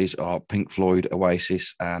influences are Pink Floyd,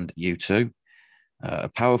 Oasis, and U2. A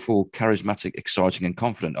powerful, charismatic, exciting, and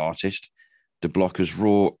confident artist, The Blocker's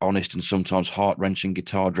raw, honest, and sometimes heart-wrenching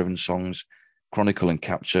guitar-driven songs chronicle and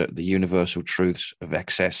capture the universal truths of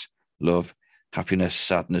excess, love, happiness,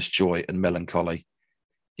 sadness, joy, and melancholy.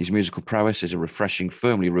 His musical prowess is a refreshing,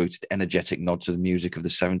 firmly rooted, energetic nod to the music of the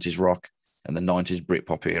 70s rock and the 90s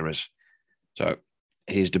Britpop eras. So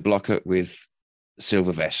here's De Blocker with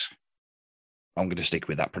Silver Vest. I'm going to stick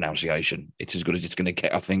with that pronunciation. It's as good as it's going to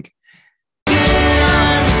get, I think.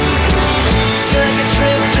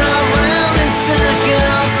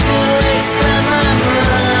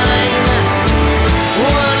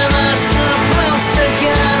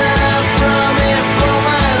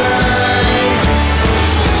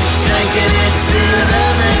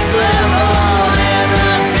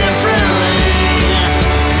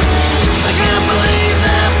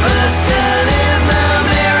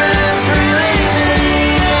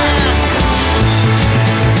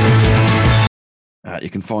 You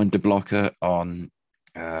can find De Blocker on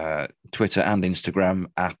Twitter and Instagram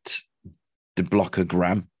at De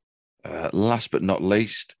Blockergram. Last but not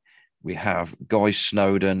least, we have Guy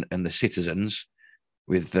Snowden and the Citizens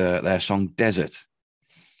with their song Desert.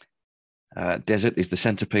 Desert is the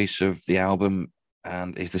centerpiece of the album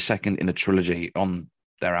and is the second in a trilogy on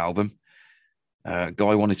their album.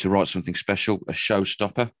 Guy wanted to write something special, a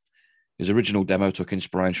showstopper. His original demo took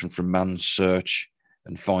inspiration from man's search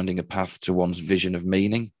and finding a path to one's vision of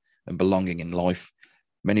meaning and belonging in life.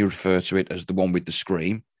 Many refer to it as the one with the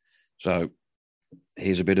scream. So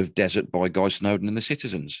here's a bit of Desert by Guy Snowden and the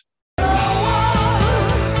Citizens.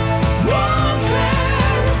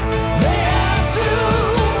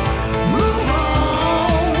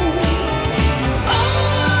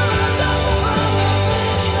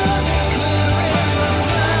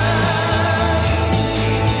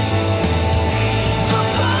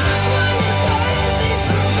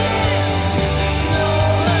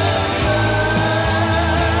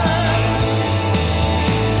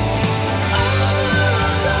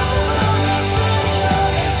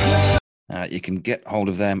 You can get hold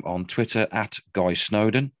of them on Twitter at Guy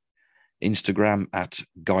Snowden, Instagram at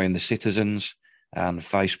Guy and the Citizens, and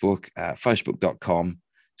Facebook at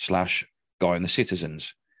facebook.com/Guy and the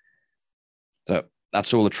Citizens. So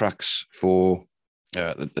that's all the tracks for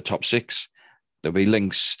the top 6. There'll be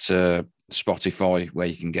links to Spotify where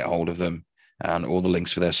you can get hold of them, and all the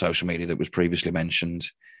links for their social media that was previously mentioned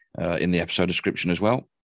in the episode description as well.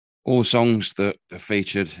 All songs that are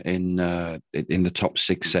featured in the top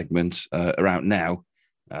 6 segments are out now,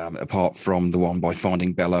 apart from the one by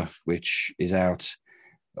Finding Bella, which is out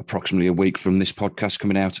approximately a week from this podcast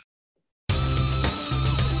coming out.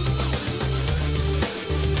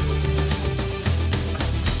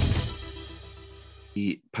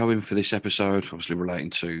 The poem for this episode, obviously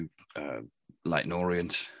relating to Leyton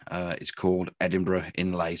Orient, is called Edinburgh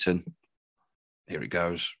in Leyton. Here it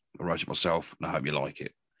goes. I wrote it myself, and I hope you like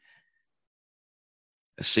it.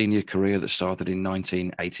 A senior career that started in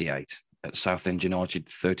 1988. At Southend United,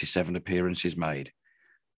 37 appearances made.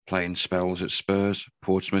 Playing spells at Spurs,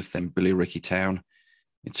 Portsmouth, then Billericay Town.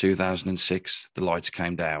 In 2006, the lights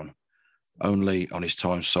came down. Only on his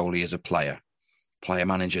time solely as a player.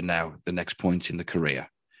 Player-manager now, the next point in the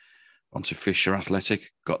career. On to Fisher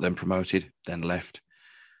Athletic, got them promoted, then left.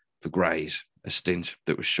 For Grays, a stint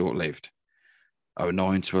that was short-lived.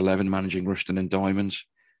 09 to 11, managing Rushden and Diamonds.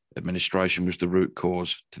 Administration was the root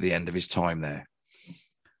cause to the end of his time there.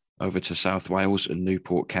 Over to South Wales and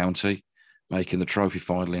Newport County, making the trophy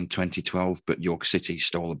final in 2012, but York City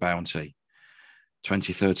stole the bounty.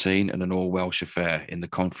 2013 and an all-Welsh affair in the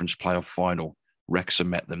conference playoff final. Wrexham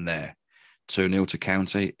met them there. 2-0 to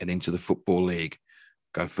County and into the Football League.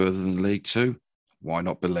 Go further than League Two? Why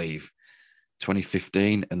not believe?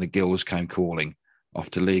 2015 and the Gills came calling.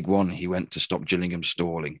 Off to League One, he went to stop Gillingham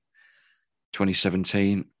stalling.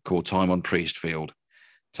 2017, called time on Priestfield,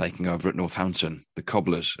 taking over at Northampton, the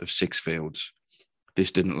Cobblers of Sixfields.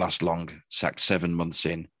 This didn't last long, sacked 7 months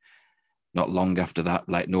in. Not long after that,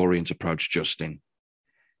 Leyton Orient approached Justin.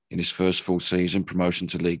 In his first full season, promotion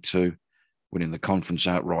to League Two, winning the conference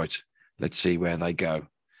outright. Let's see where they go.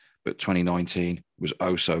 But 2019 was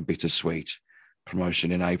oh so bittersweet.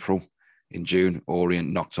 Promotion in April. In June,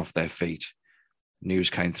 Orient knocked off their feet. News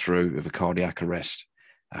came through of a cardiac arrest.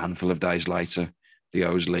 A handful of days later, the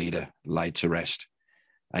O's leader laid to rest.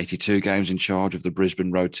 82 games in charge of the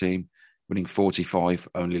Brisbane Road team, winning 45,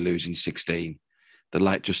 only losing 16. The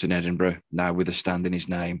late Justin Edinburgh, now with a stand in his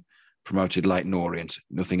name, promoted Leyton Orient.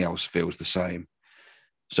 Nothing else feels the same.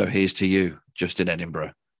 So here's to you, Justin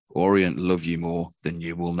Edinburgh. Orient love you more than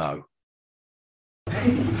you will know.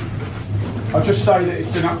 I'll just say that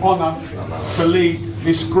it's been an honour to lead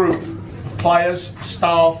this group of players,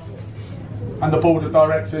 staff, and the board of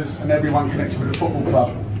directors and everyone connected with the football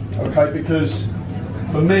club. Okay, because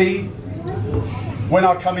for me, when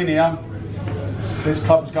I come in here, this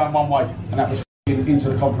club was going one way, and that was into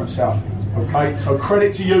the Conference South. Okay, so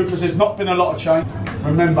credit to you because there's not been a lot of change.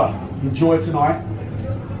 Remember, enjoy tonight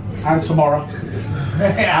and tomorrow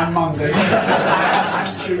and Monday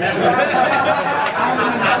and Tuesday.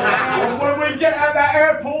 And when we get at that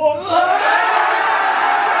airport.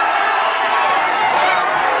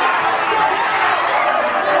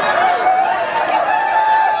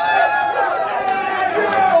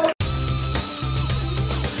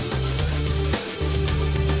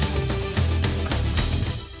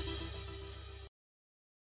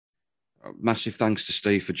 Massive thanks to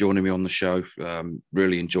Steve for joining me on the show.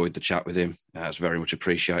 Really enjoyed the chat with him. It's very much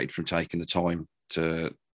appreciated from taking the time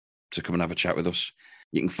to come and have a chat with us.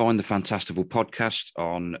 You can find the Fantastival podcast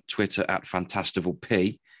on Twitter at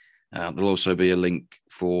FantastivalP. There'll also be a link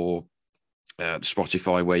for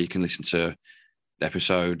Spotify where you can listen to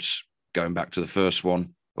episodes going back to the first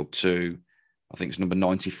one up to, I think it's number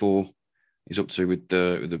 94. He's up to with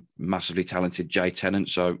the massively talented Jay Tennant.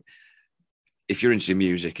 So if you're into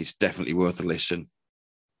music, it's definitely worth a listen.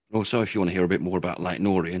 Also, if you want to hear a bit more about Leyton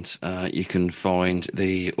Orient, you can find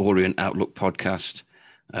the Orient Outlook podcast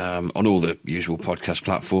on all the usual podcast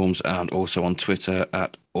platforms and also on Twitter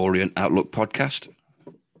at Orient Outlook Podcast.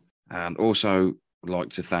 And also would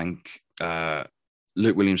like to thank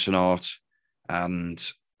Luke Williamson-Art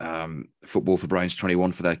and Football for Brains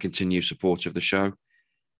 21 for their continued support of the show.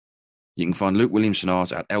 You can find Luke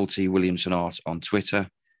Williamson-Art at LT Williamson-Art on Twitter.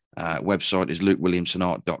 Website is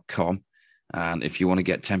lukewilliamsonart.com. And if you want to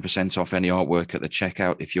get 10% off any artwork at the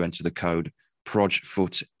checkout, if you enter the code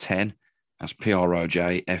PROJFOOT10, that's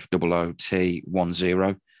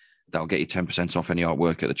PROJFOOT10, that'll get you 10% off any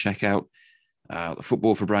artwork at the checkout. The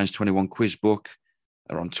Football for Brains 21 quiz book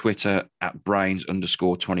are on Twitter at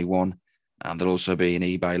brains_21. And there'll also be an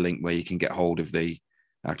eBay link where you can get hold of the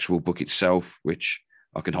actual book itself, which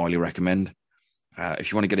I can highly recommend.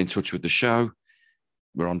 If you want to get in touch with the show,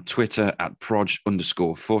 we're on Twitter at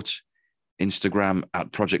proj_foot, Instagram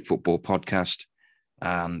at Project Football Podcast,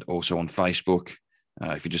 and also on Facebook.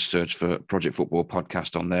 If you just search for Project Football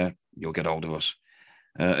Podcast on there, you'll get hold of us.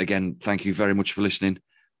 Again, thank you very much for listening.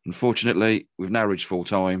 Unfortunately, we've now reached full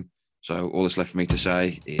time, so all that's left for me to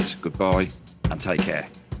say is goodbye and take care.